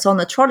everybody that's on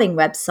a trolling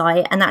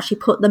website and actually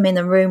put them in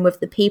a room with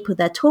the people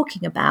they're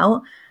talking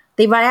about,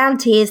 the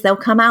reality is they'll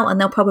come out and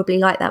they'll probably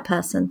like that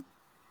person.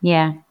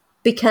 Yeah.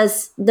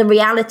 Because the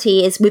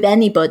reality is with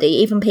anybody,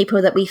 even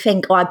people that we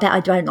think, I bet I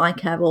don't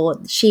like her, or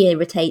she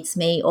irritates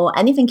me, or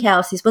anything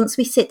else, is once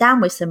we sit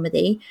down with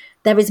somebody,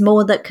 there is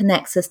more that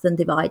connects us than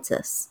divides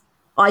us.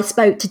 I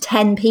spoke to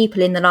 10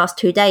 people in the last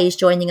 2 days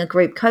joining a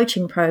group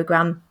coaching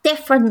program,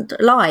 different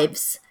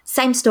lives.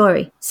 Same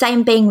story,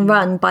 same being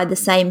run by the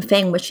same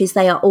thing, which is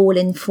they are all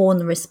in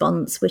fawn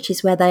response, which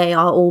is where they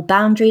are all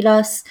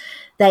boundaryless.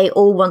 They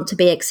all want to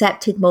be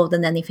accepted more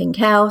than anything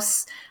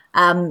else.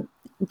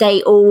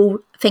 They all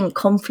think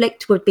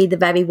conflict would be the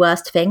very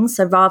worst thing.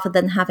 So rather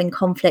than having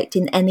conflict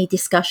in any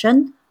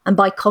discussion, and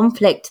by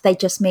conflict, they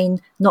just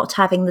mean not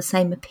having the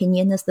same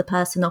opinion as the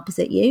person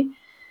opposite you.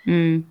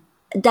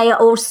 They are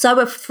all so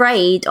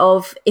afraid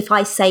of, if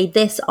I say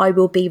this, I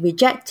will be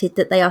rejected,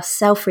 that they are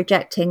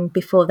self-rejecting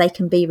before they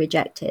can be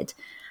rejected.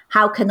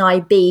 How can I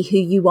be who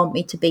you want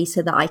me to be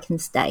so that I can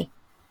stay?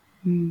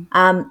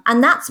 And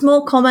that's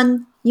more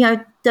common,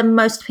 than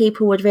most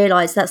people would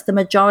realize. That's the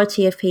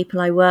majority of people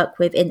I work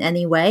with in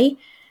any way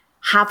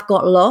have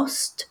got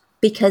lost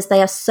because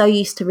they are so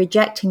used to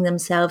rejecting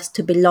themselves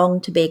to belong,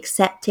 to be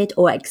accepted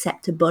or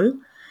acceptable,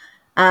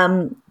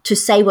 to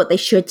say what they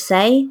should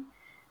say,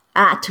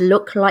 to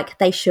look like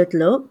they should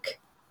look,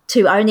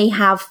 to only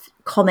have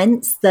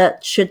comments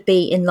that should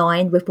be in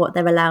line with what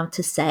they're allowed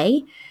to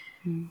say.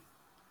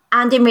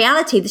 And in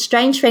reality, the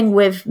strange thing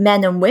with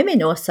men and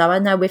women also, I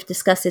know we've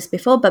discussed this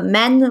before, but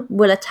men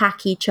will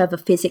attack each other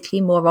physically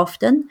more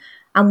often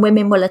and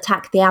women will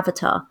attack the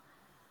avatar.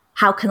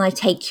 How can I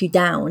take you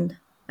down?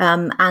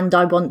 And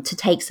I want to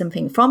take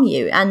something from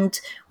you. And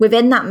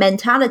within that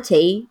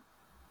mentality,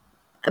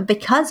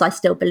 because I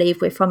still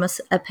believe we're from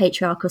a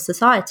patriarchal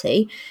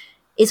society,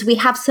 is we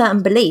have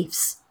certain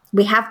beliefs.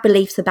 We have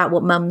beliefs about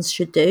what mums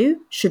should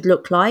do, should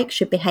look like,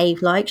 should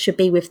behave like, should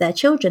be with their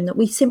children that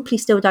we simply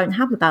still don't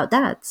have about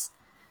dads.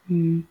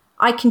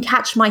 I can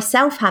catch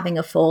myself having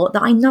a thought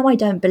that I know I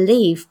don't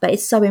believe, but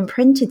it's so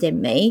imprinted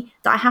in me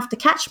that I have to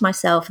catch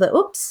myself that,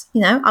 oops,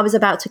 I was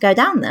about to go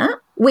down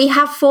there. We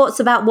have thoughts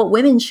about what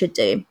women should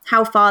do,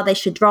 how far they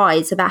should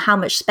rise, about how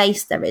much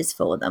space there is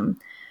for them.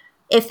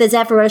 If there's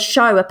ever a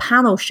show, a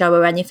panel show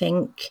or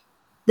anything,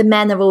 the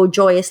men are all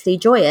joyously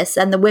joyous,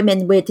 and the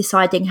women, we're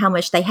deciding how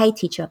much they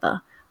hate each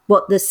other,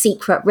 what the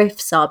secret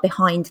rifts are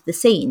behind the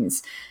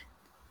scenes.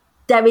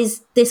 There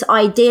is this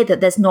idea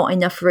that there's not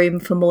enough room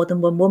for more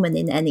than one woman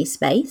in any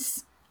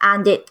space.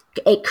 And it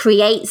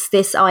creates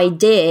this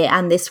idea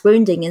and this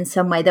wounding in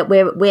some way that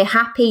we're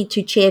happy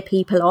to cheer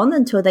people on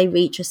until they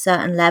reach a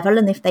certain level.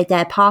 And if they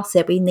dare pass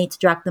it, we need to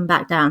drag them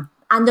back down.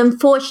 And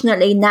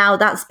unfortunately, now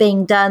that's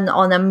being done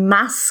on a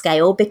mass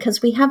scale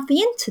because we have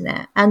the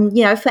internet. And,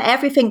 for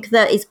everything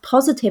that is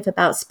positive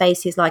about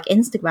spaces like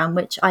Instagram,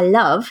 which I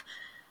love,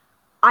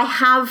 I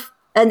have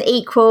an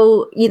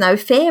equal,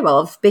 fear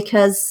of,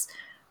 because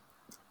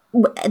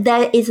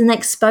there is an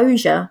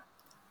exposure,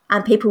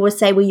 and people will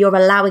say, well, you're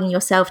allowing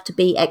yourself to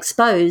be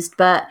exposed.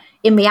 But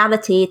in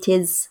reality, it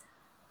is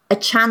a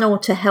channel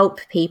to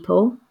help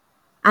people,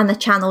 and a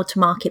channel to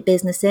market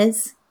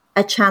businesses,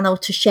 a channel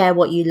to share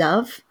what you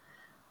love,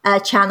 a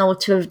channel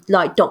to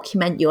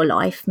document your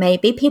life.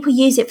 Maybe people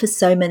use it for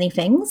so many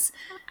things,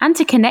 and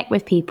to connect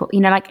with people.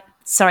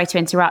 Sorry to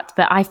interrupt,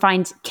 but I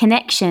find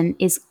connection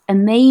is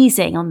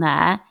amazing on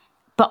there,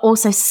 but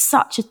also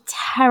such a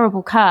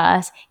terrible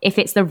curse if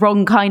it's the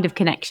wrong kind of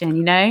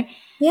connection,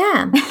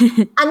 Yeah.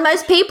 And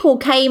most people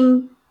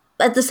came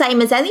at the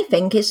same as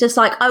anything. It's just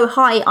like, oh,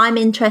 hi, I'm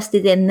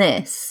interested in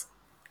this,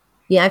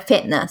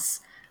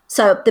 fitness.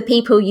 So the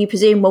people you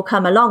presume will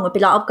come along will be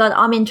like, oh, God,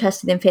 I'm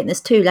interested in fitness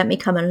too. Let me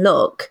come and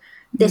look.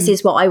 This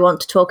is what I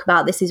want to talk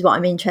about. This is what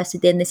I'm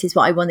interested in. This is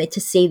what I wanted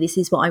to see. This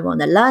is what I want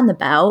to learn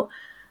about.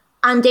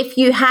 And if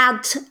you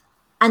had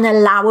an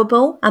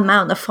allowable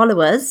amount of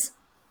followers,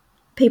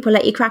 people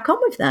let you crack on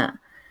with that.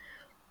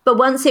 But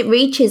once it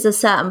reaches a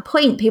certain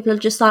point, people are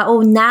just like,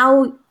 oh,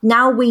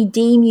 now we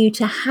deem you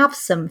to have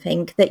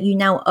something that you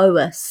now owe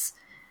us.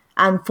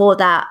 And for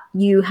that,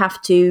 you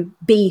have to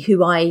be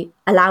who I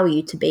allow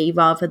you to be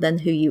rather than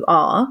who you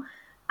are.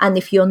 And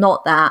if you're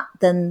not that,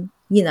 then,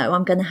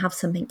 I'm going to have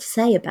something to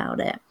say about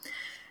it.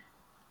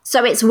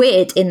 So it's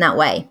weird in that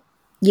way.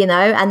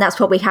 And that's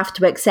what we have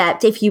to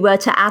accept. If you were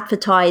to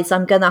advertise,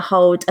 I'm going to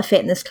hold a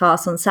fitness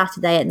class on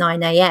Saturday at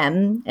 9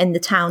 a.m. in the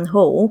town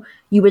hall,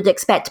 you would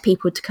expect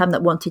people to come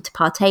that wanted to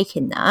partake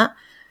in that.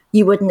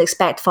 You wouldn't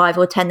expect 5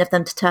 or 10 of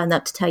them to turn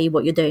up to tell you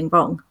what you're doing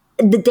wrong.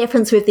 The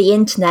difference with the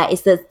internet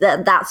is that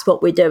that's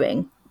what we're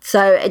doing.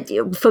 So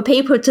for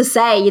people to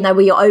say,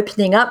 well, you're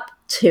opening up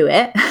to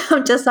it,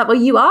 I'm just like,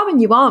 well, you are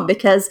and you aren't,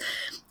 because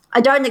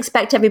I don't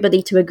expect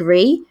everybody to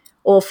agree,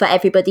 or for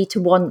everybody to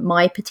want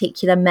my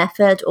particular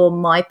method or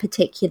my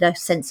particular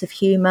sense of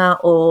humor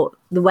or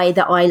the way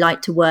that I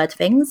like to word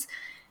things.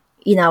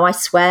 I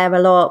swear a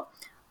lot.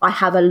 I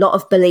have a lot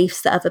of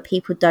beliefs that other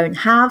people don't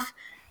have,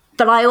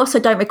 but I also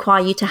don't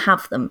require you to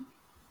have them.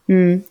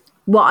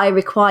 What I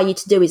require you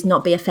to do is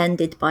not be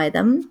offended by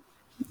them.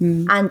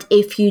 And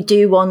if you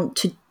do want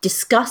to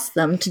discuss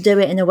them, to do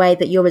it in a way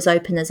that you're as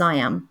open as I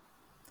am.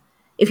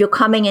 If you're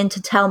coming in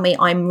to tell me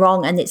I'm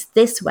wrong and it's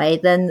this way,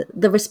 then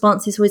the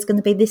response is always going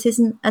to be, this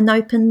isn't an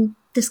open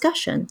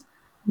discussion.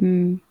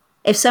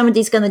 If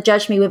somebody's going to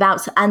judge me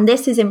without, and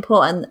this is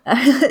important,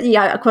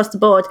 across the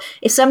board,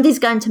 if somebody's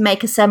going to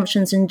make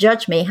assumptions and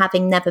judge me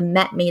having never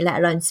met me, let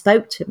alone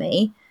spoke to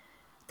me,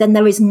 then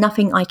there is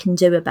nothing I can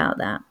do about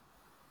that.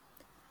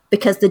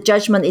 Because the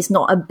judgment is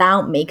not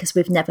about me because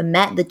we've never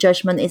met. The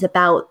judgment is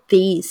about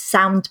the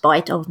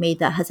soundbite of me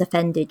that has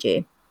offended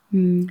you.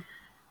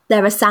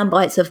 There are sound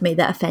bites of me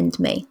that offend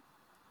me.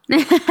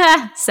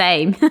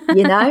 Same.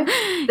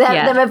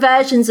 There are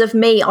versions of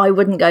me I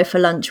wouldn't go for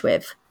lunch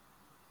with.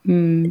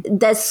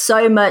 There's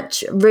so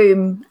much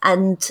room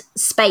and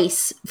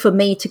space for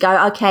me to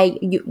go, okay,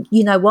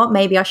 you know what?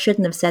 Maybe I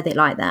shouldn't have said it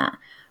like that.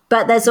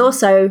 But there's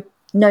also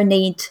no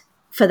need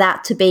for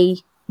that to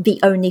be the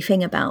only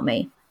thing about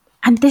me.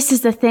 And this is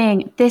the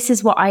thing. This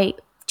is what I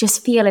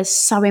just feel is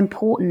so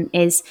important,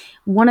 is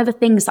one of the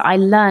things that I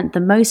learned the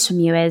most from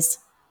you is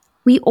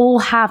we all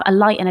have a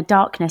light and a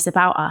darkness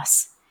about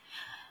us.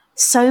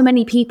 So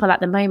many people at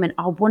the moment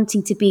are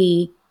wanting to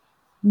be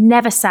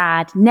never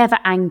sad, never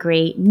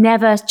angry,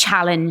 never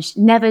challenged,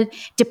 never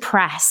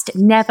depressed,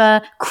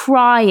 never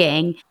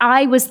crying.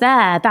 I was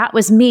there. That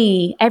was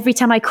me. Every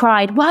time I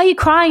cried, why are you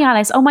crying,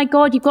 Alice? Oh my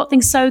God, you've got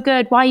things so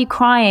good. Why are you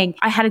crying?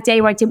 I had a day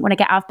where I didn't want to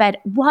get out of bed.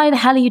 Why the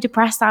hell are you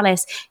depressed,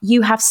 Alice?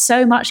 You have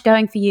so much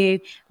going for you.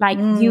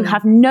 You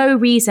have no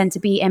reason to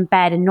be in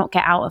bed and not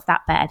get out of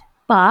that bed.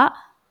 But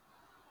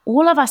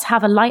all of us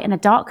have a light and a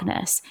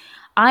darkness.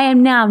 I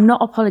am now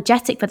not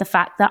apologetic for the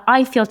fact that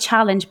I feel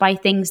challenged by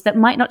things that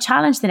might not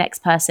challenge the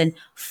next person.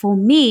 For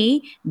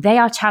me, they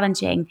are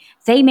challenging.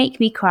 They make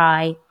me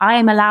cry. I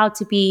am allowed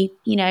to be,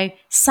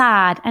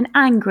 sad and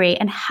angry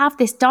and have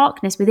this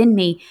darkness within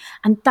me.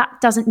 And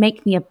that doesn't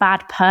make me a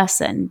bad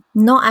person.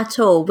 Not at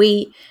all.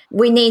 We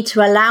need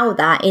to allow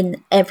that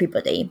in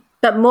everybody.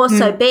 But more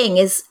so being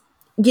is,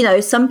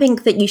 something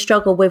that you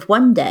struggle with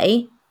one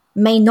day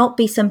may not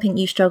be something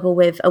you struggle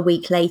with a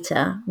week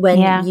later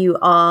when you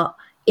are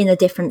in a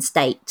different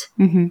state.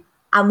 Mm-hmm.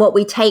 And what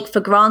we take for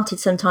granted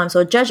sometimes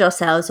or judge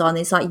ourselves on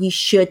is like, you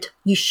should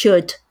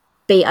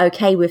be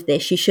okay with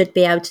this. You should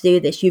be able to do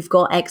this. You've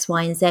got X,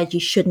 Y, and Z. You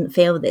shouldn't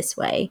feel this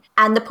way.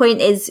 And the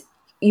point is,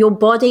 your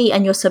body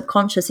and your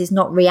subconscious is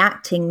not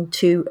reacting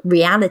to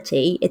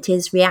reality. It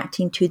is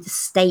reacting to the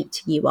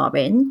state you are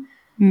in.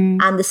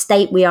 And the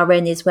state we are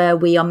in is where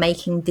we are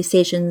making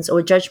decisions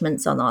or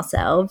judgments on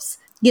ourselves.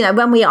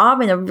 When we are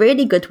in a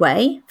really good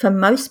way, for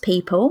most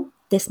people,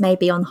 this may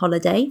be on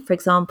holiday, for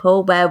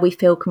example, where we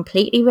feel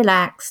completely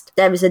relaxed.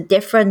 There is a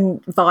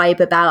different vibe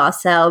about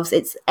ourselves.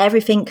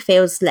 Everything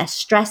feels less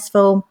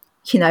stressful.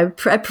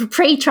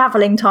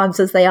 Pre-traveling times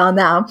as they are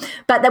now.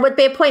 But there would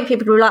be a point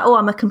people would be like, oh,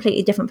 I'm a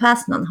completely different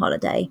person on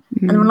holiday.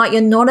 And I'm like,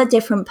 you're not a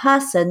different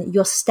person.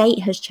 Your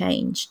state has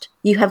changed.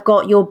 You have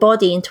got your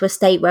body into a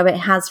state where it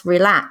has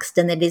relaxed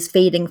and it is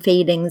feeling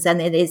feelings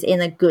and it is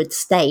in a good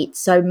state.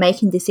 So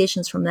making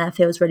decisions from there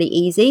feels really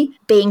easy.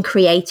 Being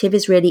creative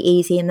is really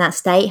easy in that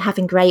state.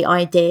 Having great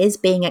ideas,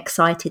 being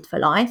excited for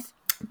life.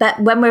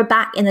 But when we're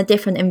back in a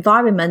different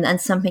environment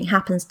and something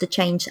happens to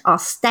change our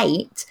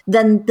state,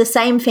 then the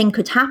same thing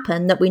could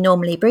happen that we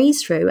normally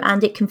breeze through,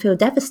 and it can feel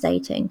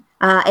devastating.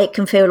 It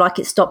can feel like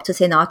it stopped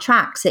us in our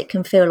tracks. It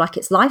can feel like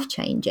it's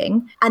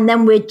life-changing. And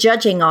then we're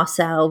judging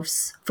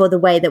ourselves for the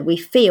way that we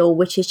feel,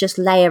 which is just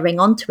layering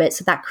onto it.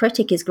 So that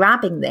critic is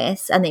grabbing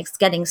this and it's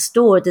getting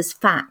stored as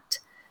fact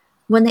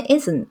when it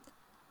isn't.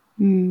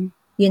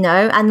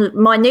 And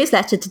my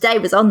newsletter today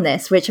was on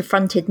this, which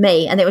affronted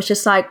me. And it was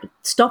just like,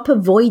 stop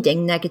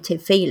avoiding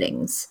negative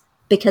feelings,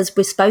 because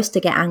we're supposed to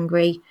get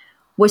angry.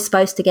 We're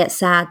supposed to get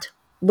sad.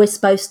 We're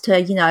supposed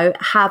to,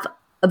 have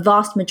a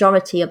vast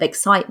majority of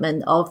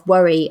excitement, of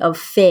worry, of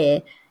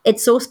fear.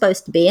 It's all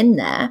supposed to be in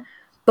there.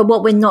 But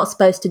what we're not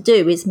supposed to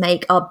do is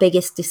make our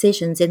biggest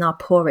decisions in our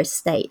poorest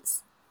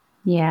states.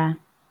 Yeah.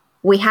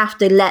 We have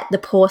to let the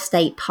poor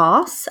state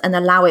pass and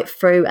allow it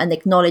through and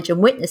acknowledge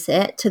and witness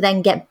it to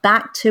then get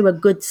back to a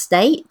good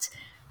state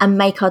and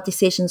make our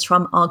decisions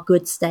from our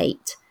good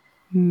state.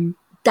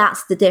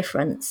 That's the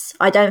difference.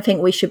 I don't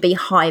think we should be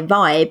high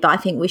vibe, but I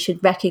think we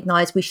should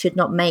recognize we should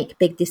not make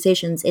big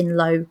decisions in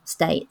low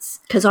states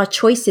because our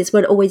choices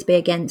will always be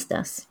against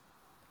us.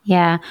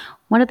 Yeah.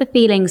 One of the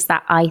feelings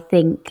that I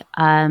think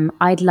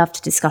I'd love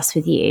to discuss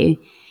with you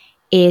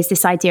is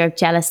this idea of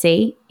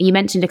jealousy. You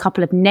mentioned a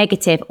couple of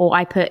negative, or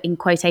I put in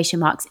quotation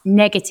marks,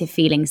 negative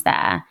feelings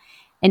there.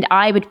 And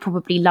I would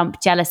probably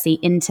lump jealousy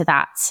into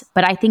that.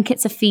 But I think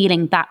it's a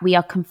feeling that we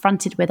are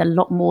confronted with a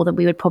lot more than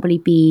we would probably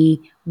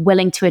be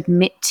willing to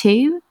admit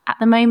to at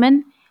the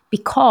moment,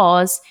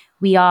 because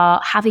we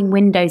are having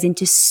windows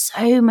into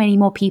so many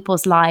more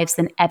people's lives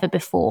than ever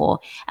before.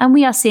 And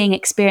we are seeing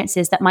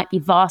experiences that might be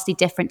vastly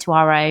different to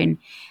our own.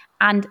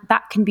 And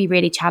that can be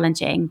really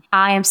challenging.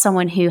 I am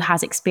someone who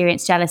has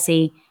experienced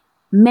jealousy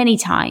many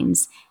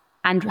times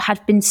and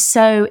had been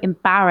so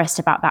embarrassed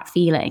about that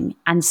feeling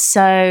and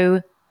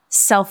so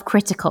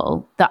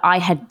self-critical that I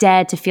had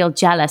dared to feel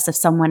jealous of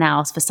someone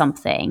else for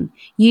something.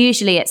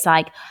 Usually it's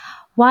like,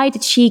 why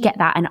did she get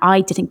that and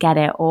I didn't get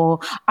it?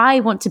 Or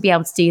I want to be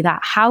able to do that.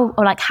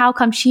 How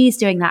come she's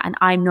doing that and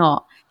I'm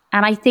not?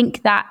 And I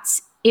think that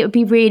it would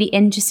be really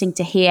interesting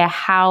to hear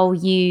how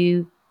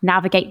you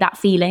navigate that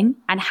feeling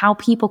and how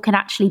people can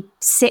actually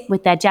sit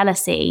with their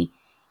jealousy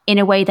in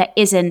a way that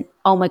isn't,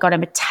 oh my God,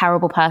 I'm a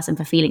terrible person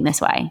for feeling this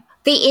way.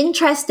 The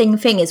interesting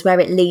thing is where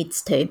it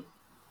leads to,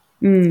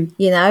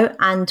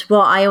 and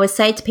what I always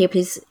say to people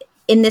is,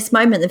 in this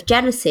moment of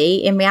jealousy,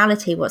 in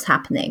reality, what's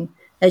happening?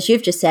 As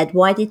you've just said,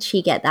 why did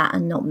she get that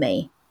and not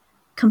me?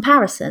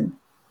 Comparison.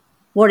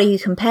 What are you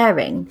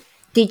comparing?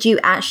 Did you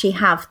actually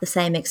have the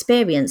same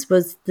experience?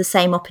 Was the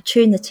same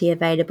opportunity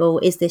available?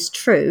 Is this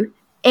true?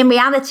 In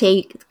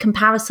reality,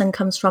 comparison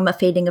comes from a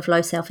feeling of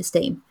low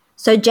self-esteem.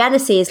 So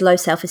jealousy is low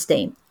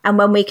self-esteem. And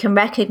when we can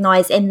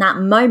recognize in that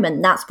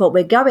moment, that's what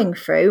we're going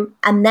through.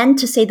 And then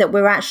to see that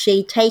we're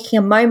actually taking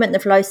a moment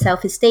of low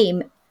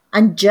self-esteem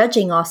and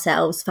judging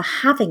ourselves for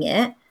having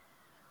it,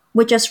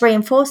 we're just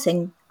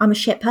reinforcing, I'm a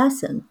shit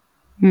person.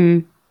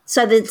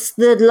 So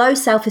the low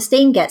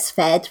self-esteem gets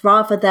fed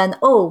rather than,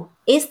 oh,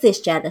 is this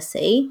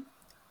jealousy?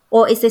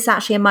 Or is this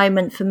actually a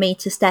moment for me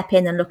to step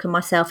in and look at my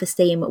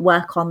self-esteem,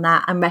 work on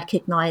that and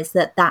recognize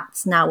that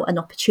that's now an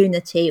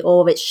opportunity,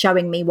 or it's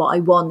showing me what I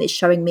want, it's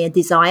showing me a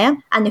desire.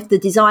 And if the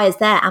desire is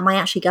there, am I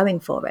actually going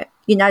for it?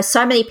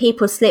 So many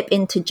people slip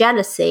into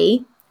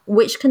jealousy,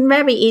 which can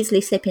very easily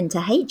slip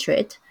into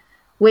hatred,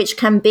 which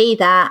can be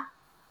that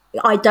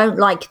I don't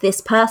like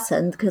this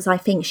person because I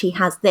think she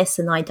has this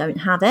and I don't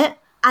have it.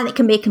 And it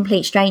can be a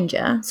complete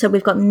stranger. So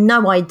we've got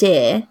no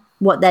idea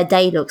what their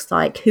day looks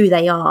like, who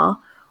they are,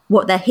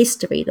 what their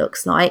history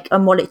looks like,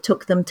 and what it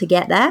took them to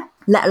get there,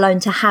 let alone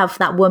to have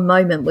that one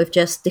moment we've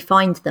just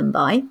defined them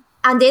by.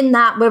 And in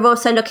that, we're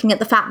also looking at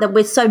the fact that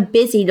we're so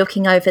busy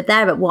looking over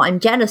there at what I'm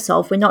jealous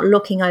of, we're not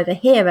looking over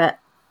here at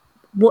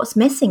what's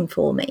missing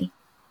for me.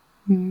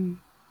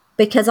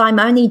 Because I'm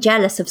only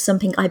jealous of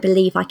something I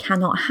believe I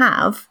cannot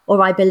have,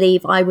 or I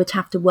believe I would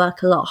have to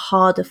work a lot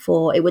harder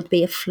for. It would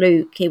be a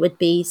fluke. It would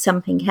be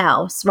something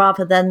else,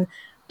 rather than,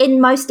 in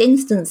most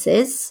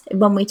instances,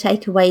 when we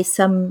take away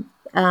some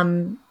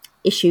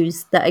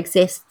issues that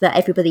exist, that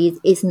everybody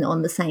isn't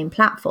on the same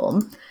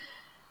platform,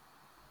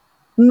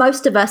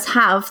 most of us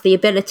have the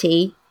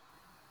ability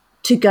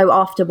to go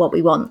after what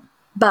we want,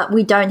 but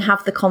we don't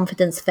have the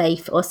confidence,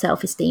 faith, or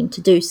self-esteem to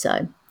do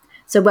so.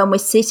 So when we're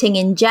sitting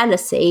in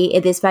jealousy,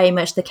 it is very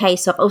much the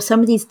case of, oh,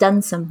 somebody's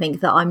done something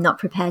that I'm not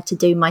prepared to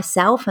do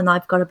myself, and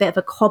I've got a bit of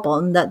a cob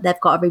on that they've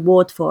got a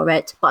reward for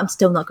it, but I'm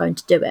still not going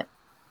to do it.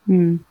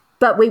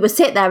 But we would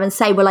sit there and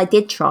say, well, I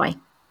did try.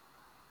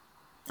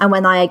 And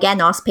when I again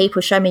ask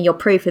people, show me your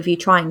proof of you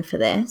trying for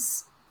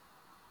this,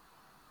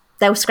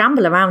 they'll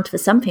scramble around for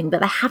something,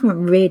 but they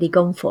haven't really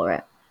gone for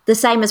it. The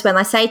same as when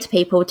I say to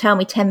people, tell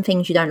me 10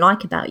 things you don't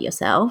like about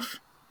yourself.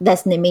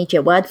 There's an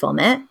immediate word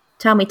vomit.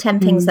 Tell me 10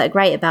 things that are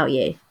great about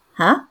you.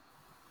 Huh?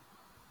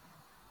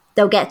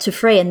 They'll get to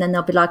 3 and then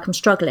they'll be like, I'm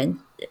struggling.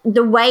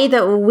 The way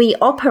that we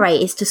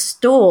operate is to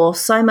store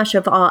so much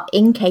of our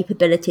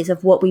incapabilities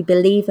of what we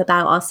believe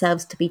about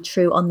ourselves to be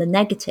true on the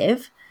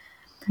negative,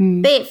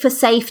 be it for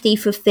safety,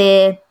 for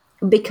fear,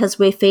 because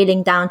we're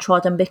feeling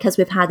downtrodden, because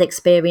we've had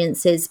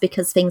experiences,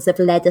 because things have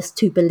led us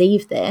to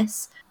believe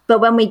this.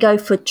 But when we go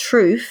for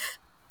truth,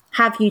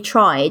 have you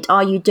tried?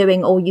 Are you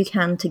doing all you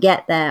can to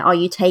get there? Are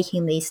you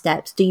taking these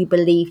steps? Do you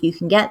believe you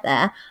can get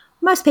there?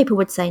 Most people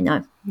would say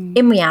no,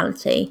 in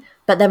reality,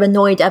 but they're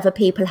annoyed other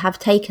people have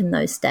taken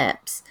those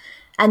steps.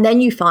 And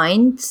then you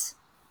find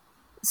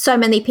so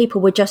many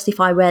people would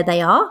justify where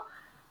they are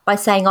by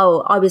saying,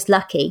 oh, I was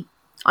lucky.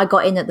 I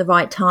got in at the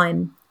right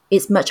time.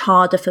 It's much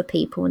harder for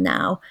people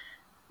now.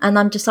 And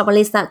I'm just like, well,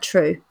 is that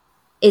true?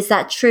 Is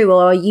that true?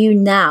 Or are you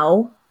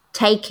now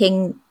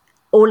taking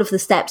all of the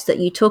steps that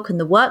you took and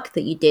the work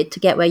that you did to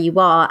get where you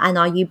are, and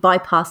are you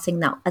bypassing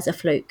that as a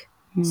fluke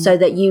so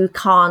that you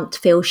can't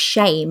feel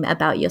shame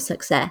about your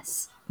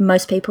success?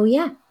 Most people,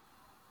 yeah.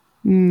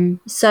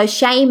 So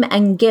shame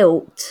and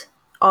guilt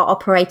are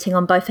operating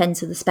on both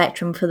ends of the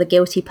spectrum for the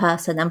guilty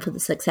person and for the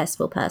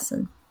successful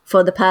person.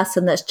 For the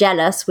person that's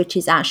jealous, which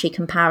is actually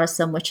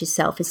comparison, which is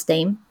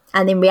self-esteem.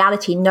 And in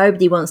reality,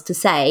 nobody wants to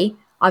say,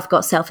 I've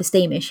got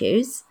self-esteem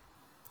issues.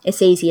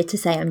 It's easier to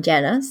say I'm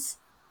jealous.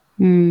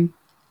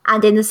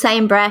 And in the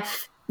same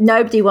breath,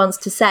 nobody wants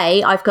to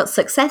say, I've got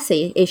success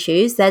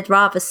issues. They'd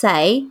rather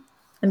say,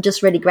 I'm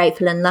just really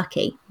grateful and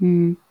lucky.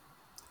 And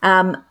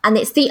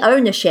it's the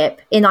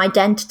ownership in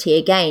identity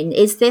again.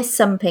 Is this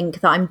something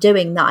that I'm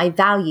doing that I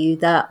value,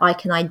 that I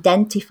can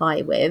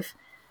identify with?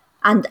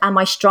 And am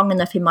I strong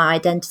enough in my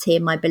identity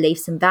and my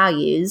beliefs and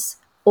values?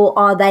 Or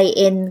are they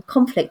in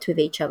conflict with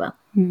each other?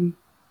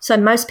 So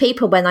most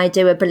people, when I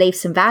do a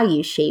beliefs and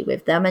values sheet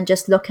with them and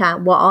just look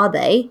at what are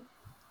they,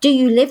 do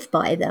you live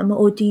by them,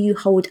 or do you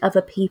hold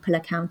other people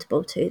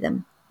accountable to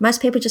them? Most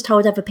people just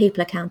hold other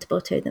people accountable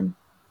to them.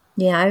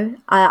 You know,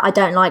 I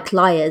don't like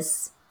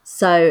liars.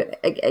 So,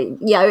 you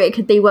know, it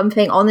could be one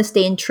thing.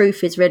 Honesty and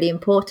truth is really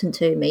important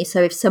to me.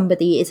 So if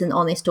somebody isn't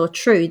honest or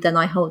true, then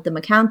I hold them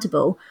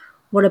accountable.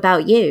 What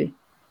about you?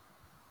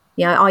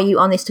 You know, are you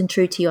honest and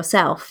true to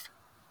yourself?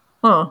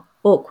 Oh,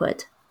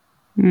 awkward.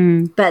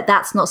 But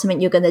that's not something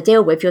you're going to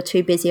deal with. You're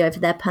too busy over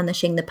there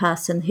punishing the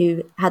person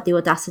who had the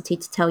audacity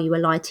to tell you a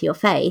lie to your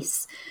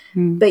face.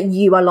 But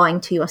you are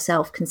lying to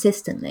yourself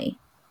consistently.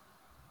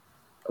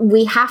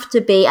 We have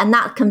to be, and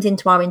that comes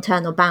into our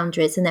internal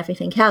boundaries and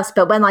everything else.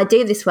 But when I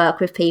do this work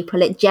with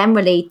people, it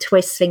generally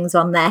twists things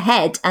on their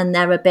head, and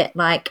they're a bit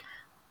like,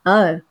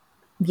 oh,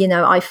 you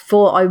know, I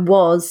thought I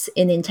was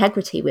in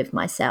integrity with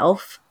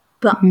myself,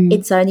 but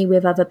it's only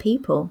with other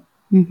people.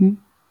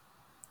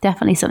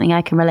 Definitely something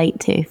I can relate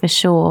to, for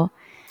sure.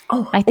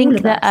 Oh, I think all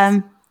of that,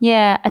 us.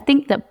 I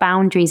think that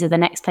boundaries are the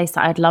next place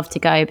that I'd love to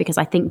go, because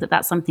I think that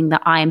that's something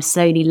that I am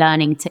slowly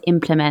learning to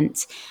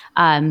implement,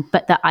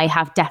 but that I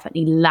have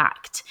definitely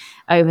lacked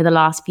over the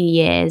last few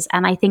years.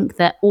 And I think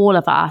that all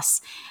of us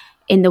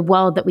in the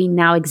world that we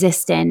now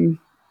exist in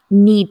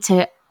need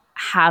to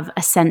have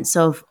a sense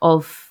of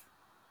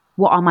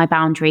what are my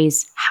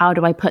boundaries? How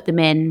do I put them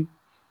in?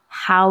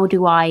 How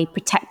do I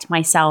protect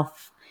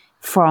myself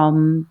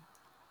from,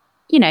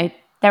 you know,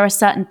 there are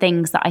certain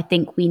things that I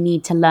think we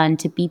need to learn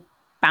to be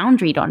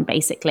boundaried on,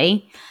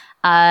 basically.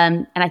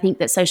 And I think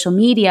that social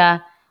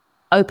media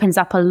opens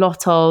up a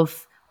lot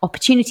of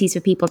opportunities for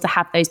people to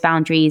have those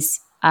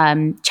boundaries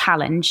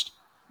challenged.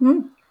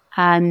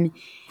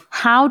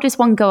 How does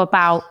one go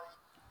about,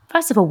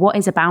 first of all, what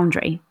is a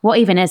boundary? What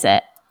even is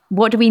it?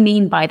 What do we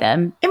mean by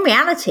them? In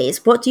reality,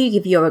 it's what do you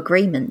give your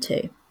agreement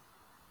to?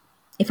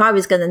 If I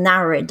was going to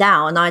narrow it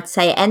down, I'd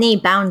say any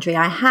boundary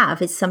I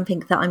have is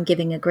something that I'm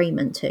giving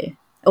agreement to.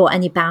 or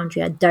any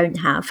boundary I don't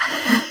have.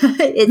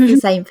 It's the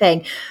same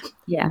thing.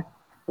 Yeah.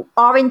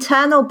 Our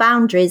internal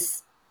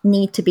boundaries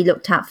need to be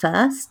looked at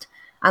first.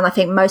 And I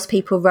think most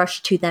people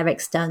rush to their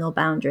external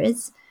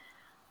boundaries.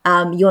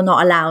 You're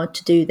not allowed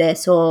to do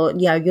this, or,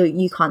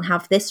 you can't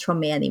have this from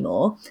me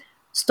anymore.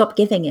 Stop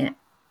giving it.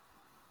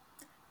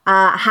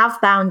 Have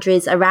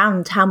boundaries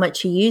around how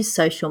much you use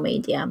social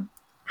media.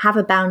 Have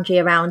a boundary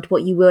around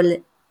what you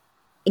will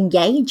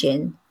engage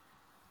in.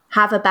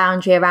 Have a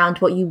boundary around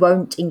what you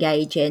won't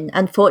engage in.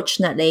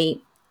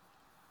 Unfortunately,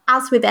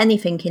 as with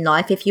anything in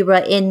life, if you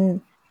were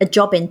in a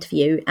job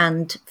interview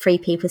and 3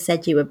 people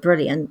said you were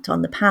brilliant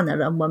on the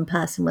panel and one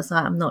person was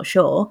like, I'm not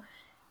sure,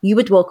 you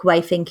would walk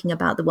away thinking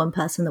about the one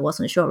person that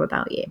wasn't sure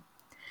about you.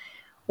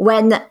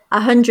 When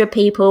 100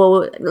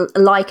 people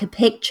like a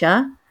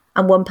picture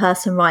and one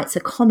person writes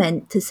a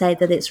comment to say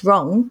that it's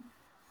wrong,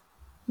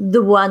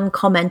 the one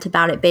comment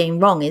about it being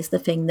wrong is the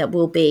thing that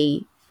will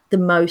be the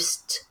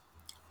most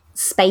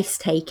space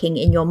taking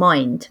in your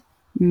mind.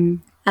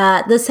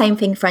 The same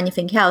thing for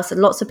anything else.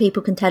 Lots of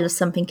people can tell us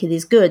something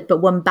is good, but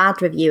one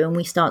bad review and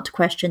we start to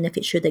question if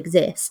it should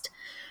exist.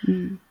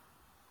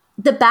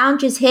 The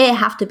boundaries here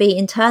have to be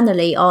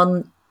internally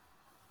on,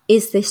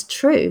 is this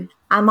true?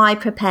 Am I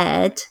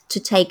prepared to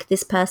take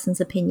this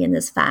person's opinion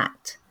as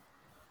fact?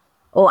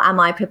 Or am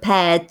I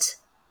prepared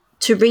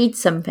to read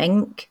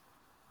something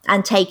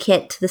and take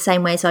it the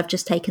same way as I've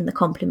just taken the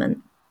compliment,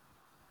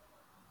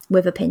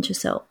 with a pinch of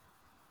salt?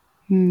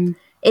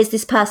 Is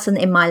this person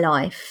in my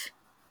life?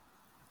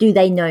 Do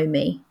they know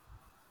me?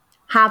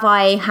 Have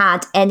I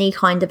had any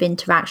kind of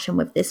interaction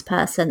with this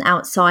person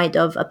outside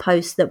of a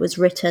post that was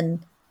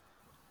written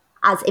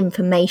as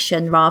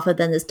information rather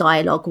than as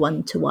dialogue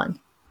one-to-one?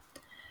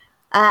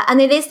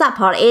 And it is that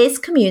part. It is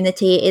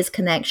community, it is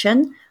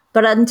connection.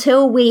 But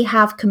until we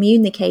have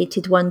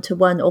communicated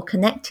one-to-one or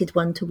connected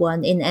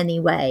one-to-one in any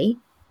way,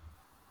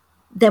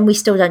 then we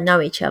still don't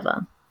know each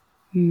other.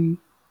 And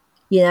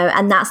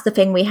that's the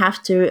thing we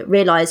have to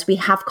realize. We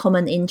have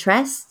common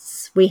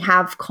interests. We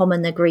have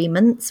common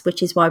agreements,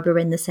 which is why we're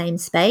in the same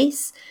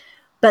space.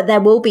 But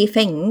there will be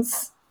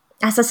things,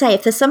 as I say,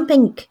 if there's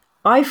something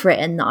I've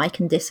written that I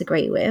can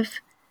disagree with,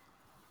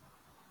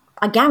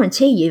 I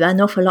guarantee you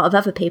an awful lot of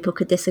other people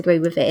could disagree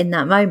with it in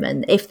that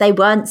moment if they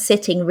weren't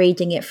sitting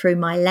reading it through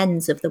my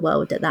lens of the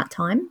world at that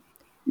time.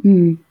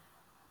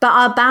 But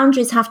our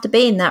boundaries have to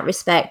be in that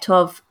respect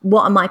of,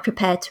 what am I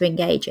prepared to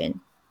engage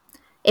in?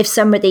 If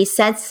somebody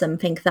says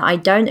something that I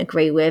don't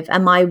agree with,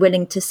 am I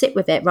willing to sit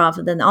with it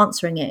rather than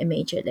answering it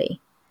immediately?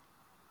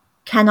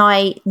 Can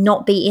I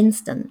not be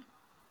instant?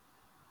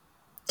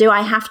 Do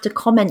I have to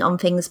comment on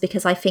things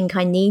because I think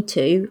I need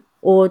to?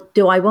 Or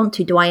do I want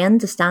to? Do I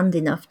understand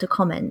enough to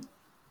comment?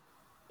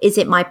 Is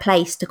it my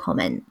place to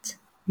comment?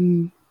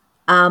 Do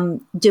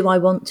I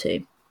want to?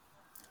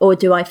 Or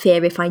do I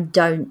fear if I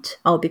don't,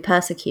 I'll be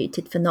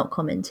persecuted for not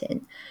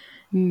commenting?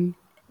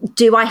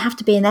 Do I have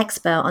to be an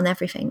expert on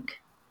everything?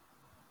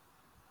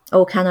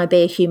 Or can I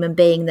be a human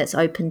being that's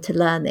open to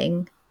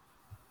learning,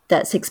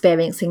 that's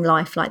experiencing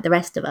life like the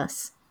rest of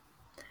us?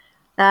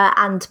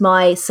 And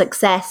my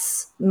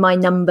success, my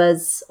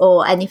numbers,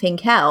 or anything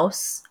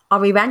else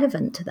are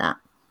irrelevant to that.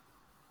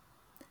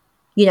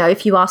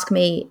 If you ask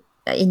me,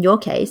 in your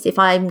case, if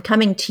I'm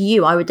coming to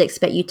you, I would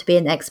expect you to be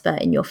an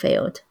expert in your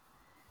field,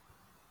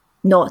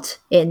 not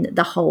in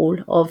the whole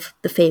of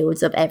the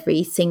fields of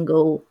every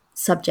single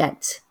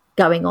subject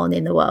going on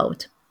in the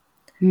world.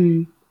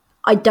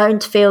 I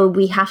don't feel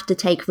we have to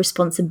take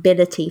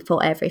responsibility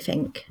for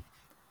everything.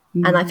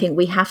 And I think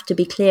we have to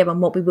be clear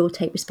on what we will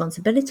take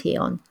responsibility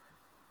on.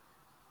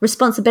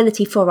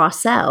 Responsibility for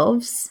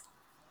ourselves,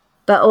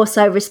 but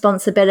also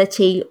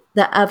responsibility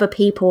that other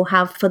people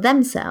have for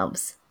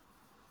themselves.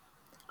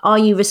 Are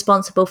you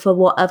responsible for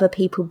what other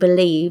people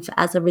believe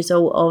as a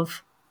result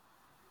of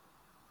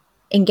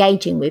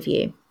engaging with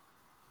you?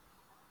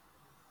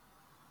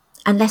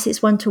 Unless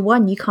it's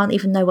one-to-one, you can't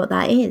even know what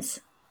that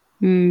is.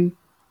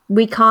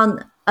 We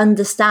can't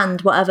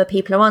understand what other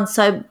people are on.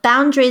 So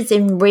boundaries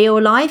in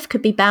real life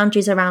could be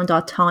boundaries around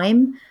our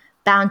time,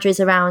 boundaries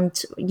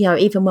around,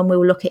 even when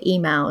we'll look at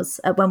emails,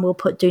 when we'll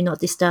put do not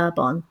disturb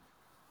on.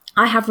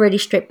 I have really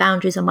strict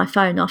boundaries on my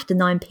phone after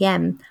 9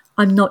 p.m.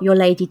 I'm not your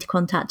lady to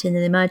contact in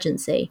an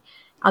emergency.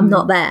 I'm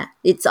not there.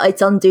 It's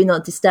on do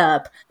not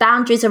disturb.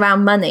 Boundaries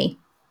around money,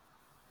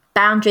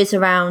 boundaries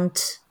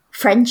around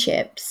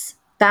friendships,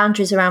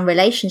 boundaries around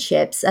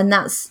relationships. And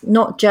that's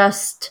not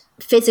just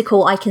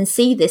physical, I can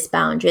see this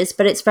boundaries,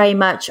 but it's very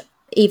much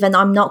even,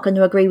 I'm not going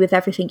to agree with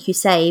everything you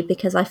say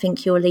because I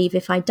think you'll leave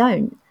if I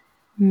don't.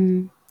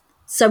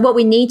 So what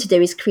we need to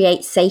do is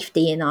create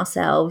safety in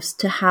ourselves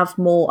to have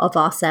more of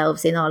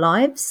ourselves in our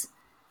lives.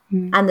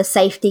 And the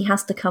safety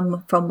has to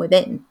come from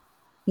within.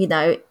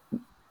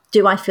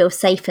 Do I feel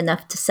safe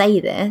enough to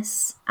say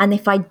this? And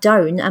if I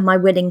don't, am I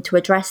willing to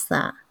address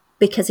that?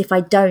 Because if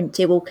I don't,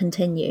 it will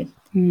continue.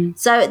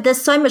 So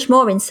there's so much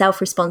more in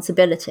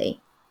self-responsibility.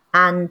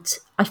 And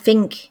I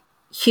think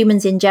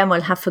humans in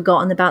general have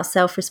forgotten about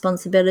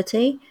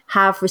self-responsibility,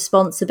 have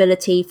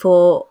responsibility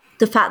for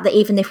the fact that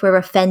even if we're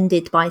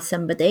offended by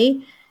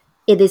somebody,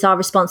 it is our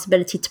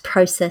responsibility to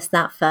process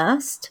that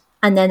first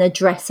and then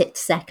address it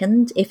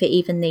second, if it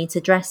even needs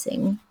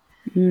addressing.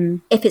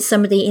 If it's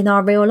somebody in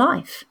our real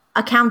life,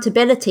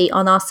 accountability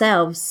on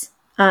ourselves,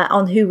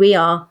 on who we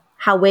are,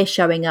 how we're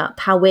showing up,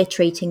 how we're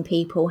treating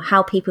people,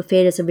 how people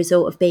feel as a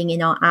result of being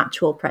in our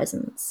actual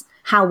presence,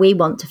 how we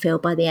want to feel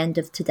by the end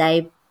of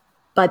today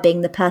by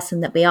being the person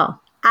that we are.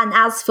 And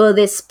as for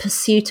this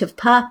pursuit of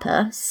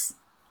purpose,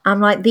 I'm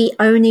like, the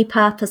only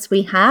purpose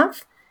we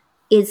have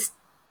is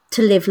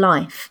to live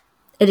life.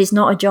 It is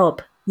not a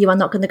job. You are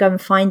not going to go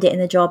and find it in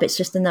a job. It's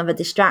just another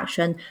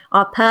distraction.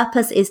 Our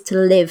purpose is to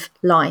live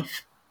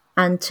life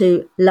and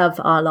to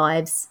love our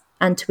lives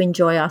and to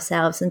enjoy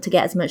ourselves and to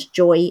get as much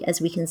joy as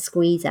we can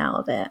squeeze out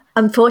of it.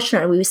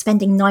 Unfortunately, we were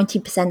spending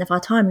 90% of our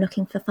time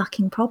looking for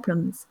fucking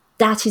problems.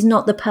 That is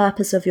not the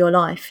purpose of your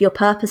life. Your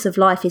purpose of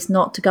life is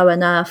not to go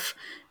on earth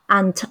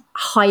and to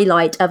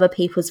highlight other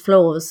people's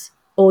flaws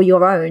or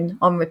your own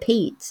on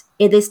repeat.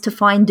 It is to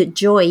find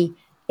joy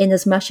in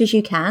as much as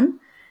you can.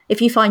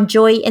 If you find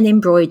joy in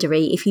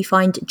embroidery, if you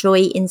find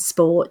joy in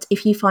sport,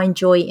 if you find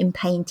joy in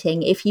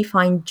painting, if you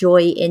find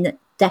joy in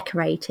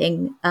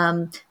decorating,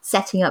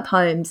 setting up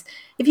homes,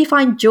 if you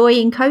find joy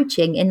in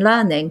coaching, in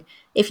learning,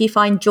 if you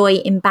find joy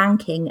in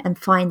banking and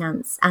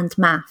finance and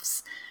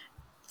maths,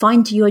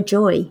 find your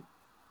joy.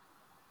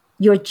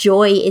 Your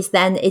joy is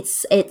then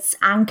it's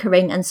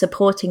anchoring and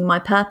supporting my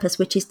purpose,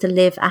 which is to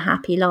live a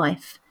happy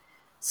life.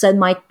 So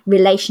my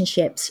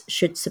relationships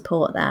should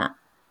support that.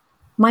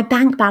 My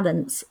bank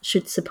balance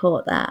should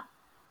support that.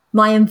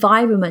 My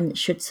environment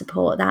should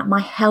support that. My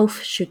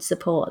health should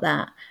support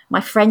that.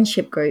 My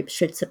friendship group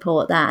should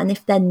support that. And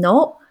if they're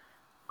not,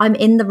 I'm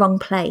in the wrong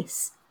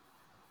place.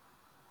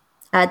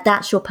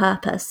 That's your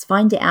purpose.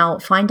 Find it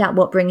out. Find out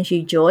what brings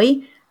you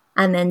joy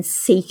and then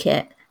seek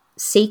it.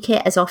 Seek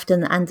it as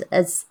often and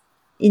as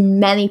in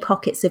many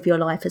pockets of your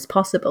life as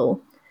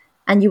possible.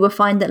 And you will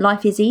find that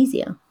life is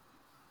easier.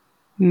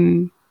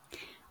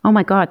 Oh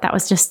my God, that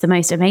was just the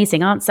most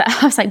amazing answer.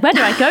 I was like, where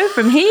do I go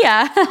from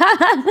here?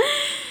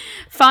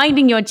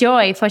 Finding your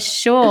joy for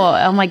sure.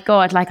 Oh my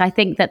God. Like, I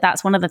think that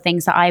that's one of the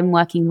things that I'm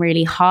working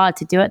really hard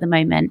to do at the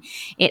moment.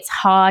 It's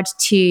hard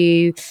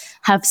to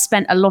have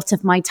spent a lot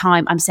of my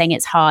time. I'm saying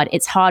it's hard.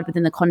 It's hard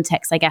within the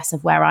context, I guess,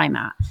 of where I'm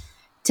at.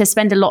 To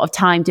spend a lot of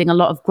time doing a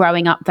lot of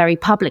growing up very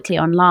publicly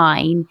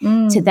online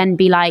to then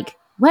be like,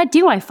 where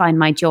do I find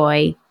my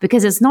joy?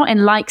 Because it's not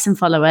in likes and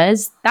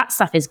followers. That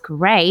stuff is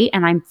great.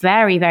 And I'm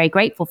very, very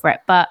grateful for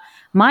it. But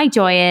my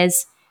joy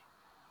is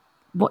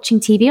watching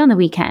TV on the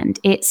weekend.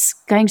 It's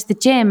going to the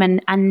gym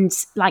and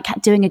like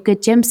doing a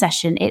good gym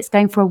session. It's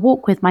going for a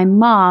walk with my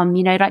mom.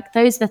 You know, like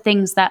those are the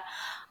things that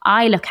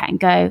I look at and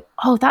go,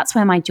 oh, that's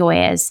where my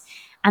joy is.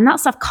 And that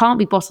stuff can't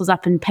be bottled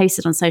up and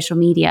posted on social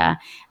media.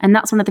 And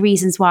that's one of the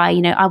reasons why,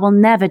 you know, I will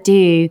never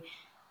do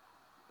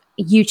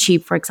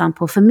YouTube, for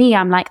example. For me,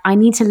 I'm like, I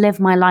need to live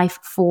my life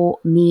for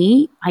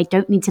me. I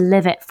don't need to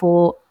live it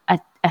for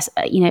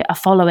a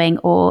following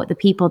or the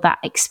people that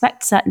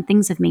expect certain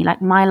things of me.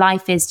 Like, my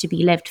life is to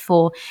be lived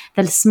for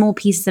the small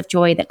pieces of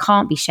joy that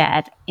can't be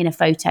shared in a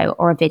photo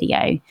or a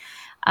video.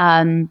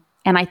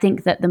 And I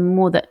think that the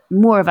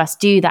more of us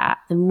do that,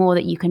 the more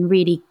that you can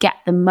really get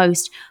the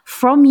most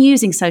from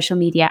using social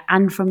media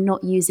and from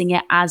not using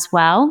it as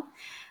well.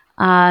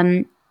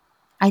 I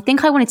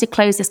think I wanted to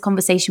close this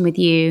conversation with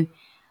you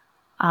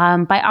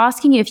by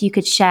asking you if you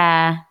could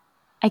share,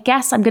 I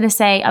guess I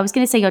was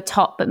going to say your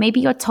top, but maybe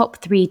your top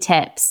 3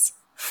 tips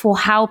for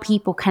how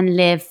people can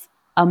live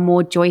a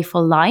more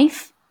joyful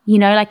life. You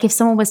know, like if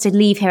someone was to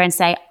leave here and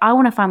say, I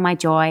want to find my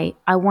joy,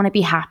 I want to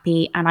be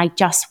happy, and I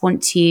just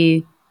want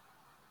to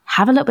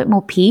have a little bit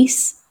more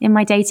peace in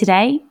my day to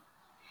day.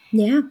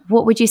 Yeah.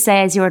 What would you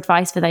say is your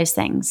advice for those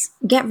things?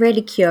 Get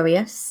really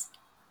curious,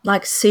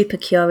 like super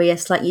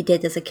curious, like you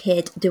did as a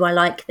kid. Do I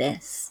like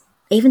this?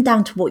 Even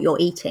down to what you're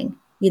eating.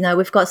 You know,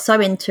 we've got so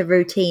into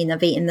routine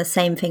of eating the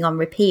same thing on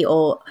repeat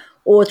or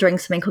ordering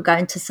something or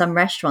going to some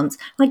restaurants.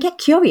 Like, get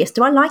curious.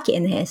 Do I like it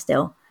in here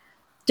still?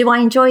 Do I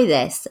enjoy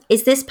this?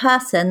 Is this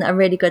person a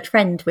really good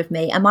friend with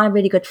me? Am I a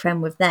really good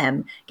friend with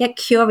them? Get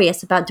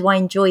curious about, do I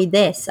enjoy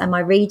this? Am I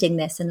reading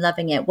this and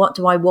loving it? What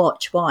do I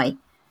watch? Why?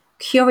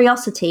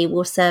 Curiosity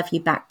will serve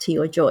you back to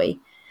your joy.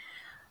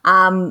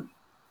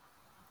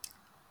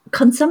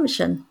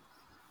 Consumption.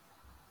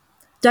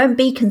 Don't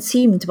be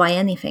consumed by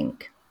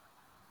anything.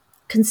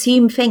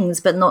 Consume things,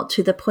 but not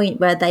to the point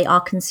where they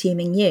are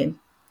consuming you.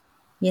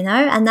 You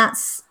know, and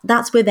that's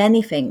with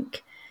anything.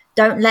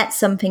 Don't let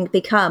something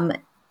become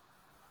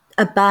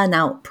a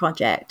burnout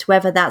project,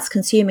 whether that's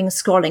consuming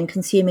scrolling,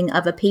 consuming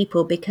other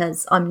people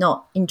because I'm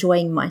not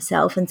enjoying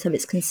myself and so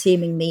it's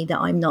consuming me that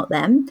I'm not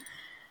them.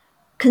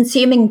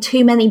 Consuming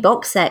too many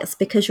box sets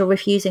because you're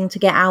refusing to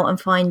get out and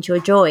find your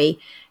joy.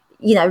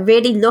 You know,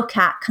 really look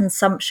at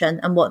consumption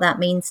and what that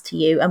means to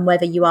you and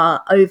whether you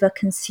are over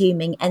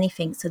consuming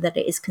anything so that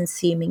it is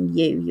consuming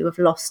you. You have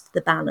lost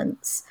the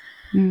balance.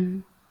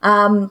 And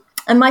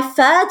my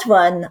third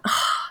one,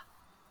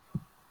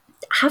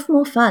 have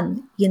more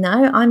fun. You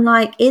know, I'm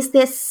like, is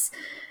this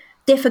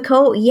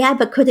difficult? Yeah,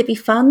 but could it be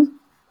fun?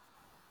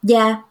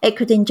 Yeah, it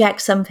could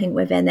inject something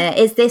within it.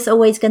 Is this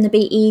always going to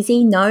be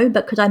easy? No,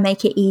 but could I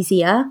make it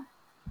easier?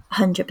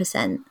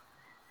 100%.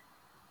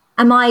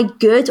 Am I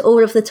good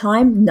all of the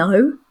time?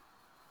 No.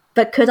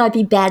 But could I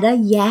be better?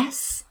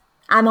 Yes.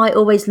 Am I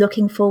always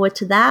looking forward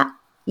to that?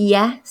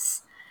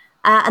 Yes.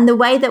 And the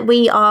way that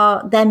we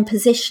are then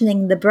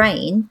positioning the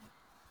brain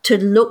to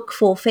look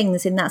for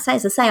things in that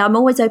sense, as I say, I'm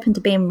always open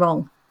to being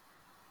wrong.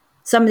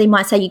 Somebody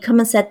might say, you come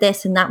and said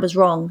this and that was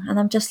wrong. And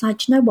I'm just like,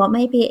 do you know what?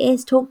 Maybe it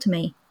is. Talk to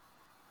me.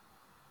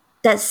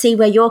 Let's see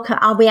where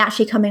are we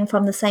actually coming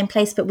from the same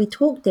place, but we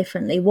talk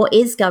differently. What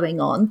is going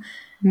on?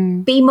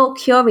 Be more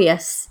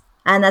curious.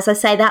 And as I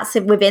say, that's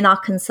within our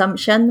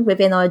consumption,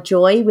 within our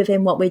joy,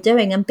 within what we're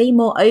doing, and be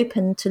more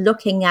open to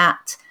looking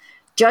at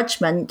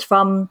judgment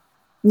from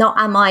not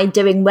am I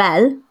doing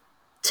well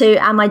to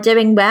am I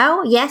doing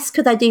well? Yes.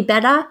 Could I do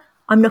better?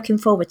 I'm looking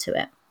forward to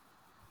it.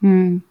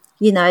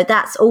 You know,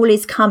 that's all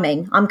is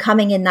coming. I'm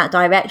coming in that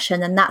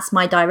direction, and that's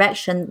my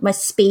direction. My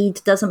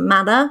speed doesn't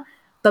matter,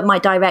 but my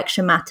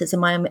direction matters.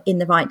 Am I in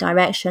the right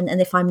direction? And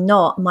if I'm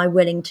not, am I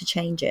willing to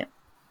change it?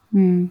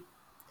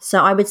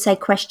 So I would say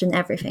question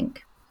everything.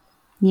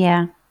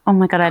 Yeah. Oh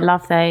my God, I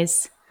love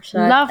those.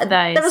 Love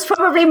those. There was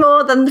probably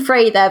more than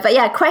 3 there, but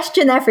yeah,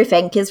 question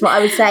everything is what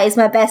I would say is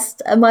my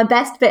best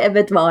bit of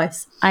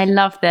advice. I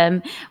love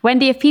them.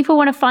 Wendy, if people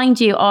want to find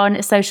you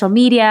on social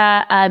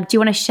media, do you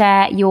want to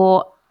share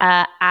your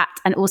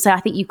and also I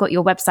think you've got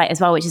your website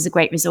as well, which is a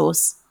great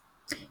resource.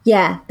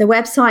 Yeah, the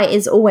website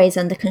is always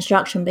under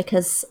construction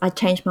because I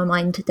change my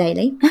mind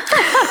daily.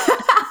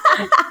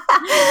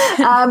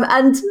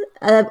 And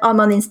I'm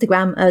on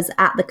Instagram as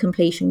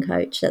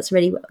 @thecompletioncoach. That's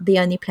really the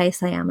only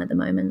place I am at the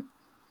moment.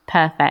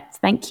 Perfect.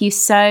 Thank you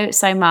so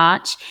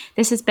much.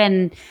 This has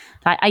been,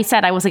 like I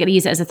said, I wasn't going to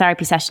use it as a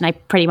therapy session. I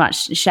pretty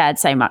much shared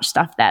so much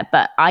stuff there,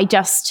 but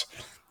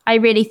I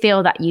really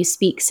feel that you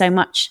speak so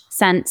much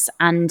sense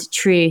and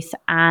truth,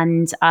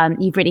 and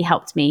you've really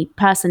helped me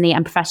personally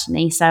and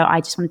professionally. So I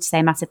just wanted to say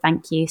a massive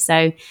thank you.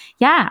 So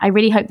yeah, I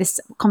really hope this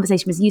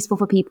conversation was useful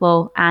for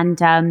people,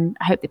 and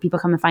I hope that people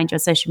come and find you on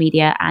social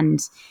media and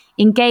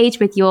engage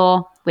with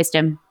your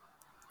wisdom.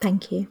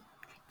 Thank you.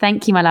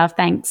 Thank you, my love.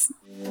 Thanks.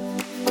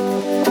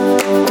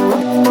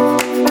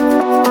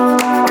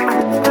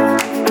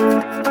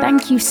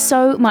 Thank you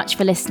so much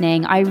for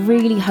listening. I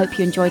really hope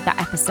you enjoyed that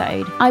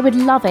episode. I would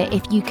love it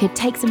if you could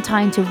take some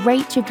time to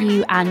rate,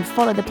 review, and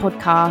follow the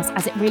podcast,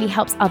 as it really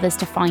helps others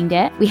to find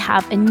it. We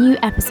have a new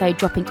episode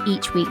dropping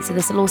each week, so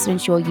this will also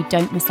ensure you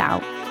don't miss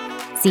out.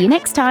 See you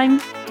next time.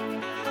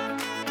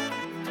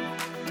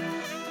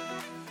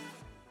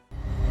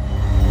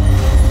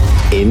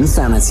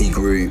 Insanity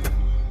Group.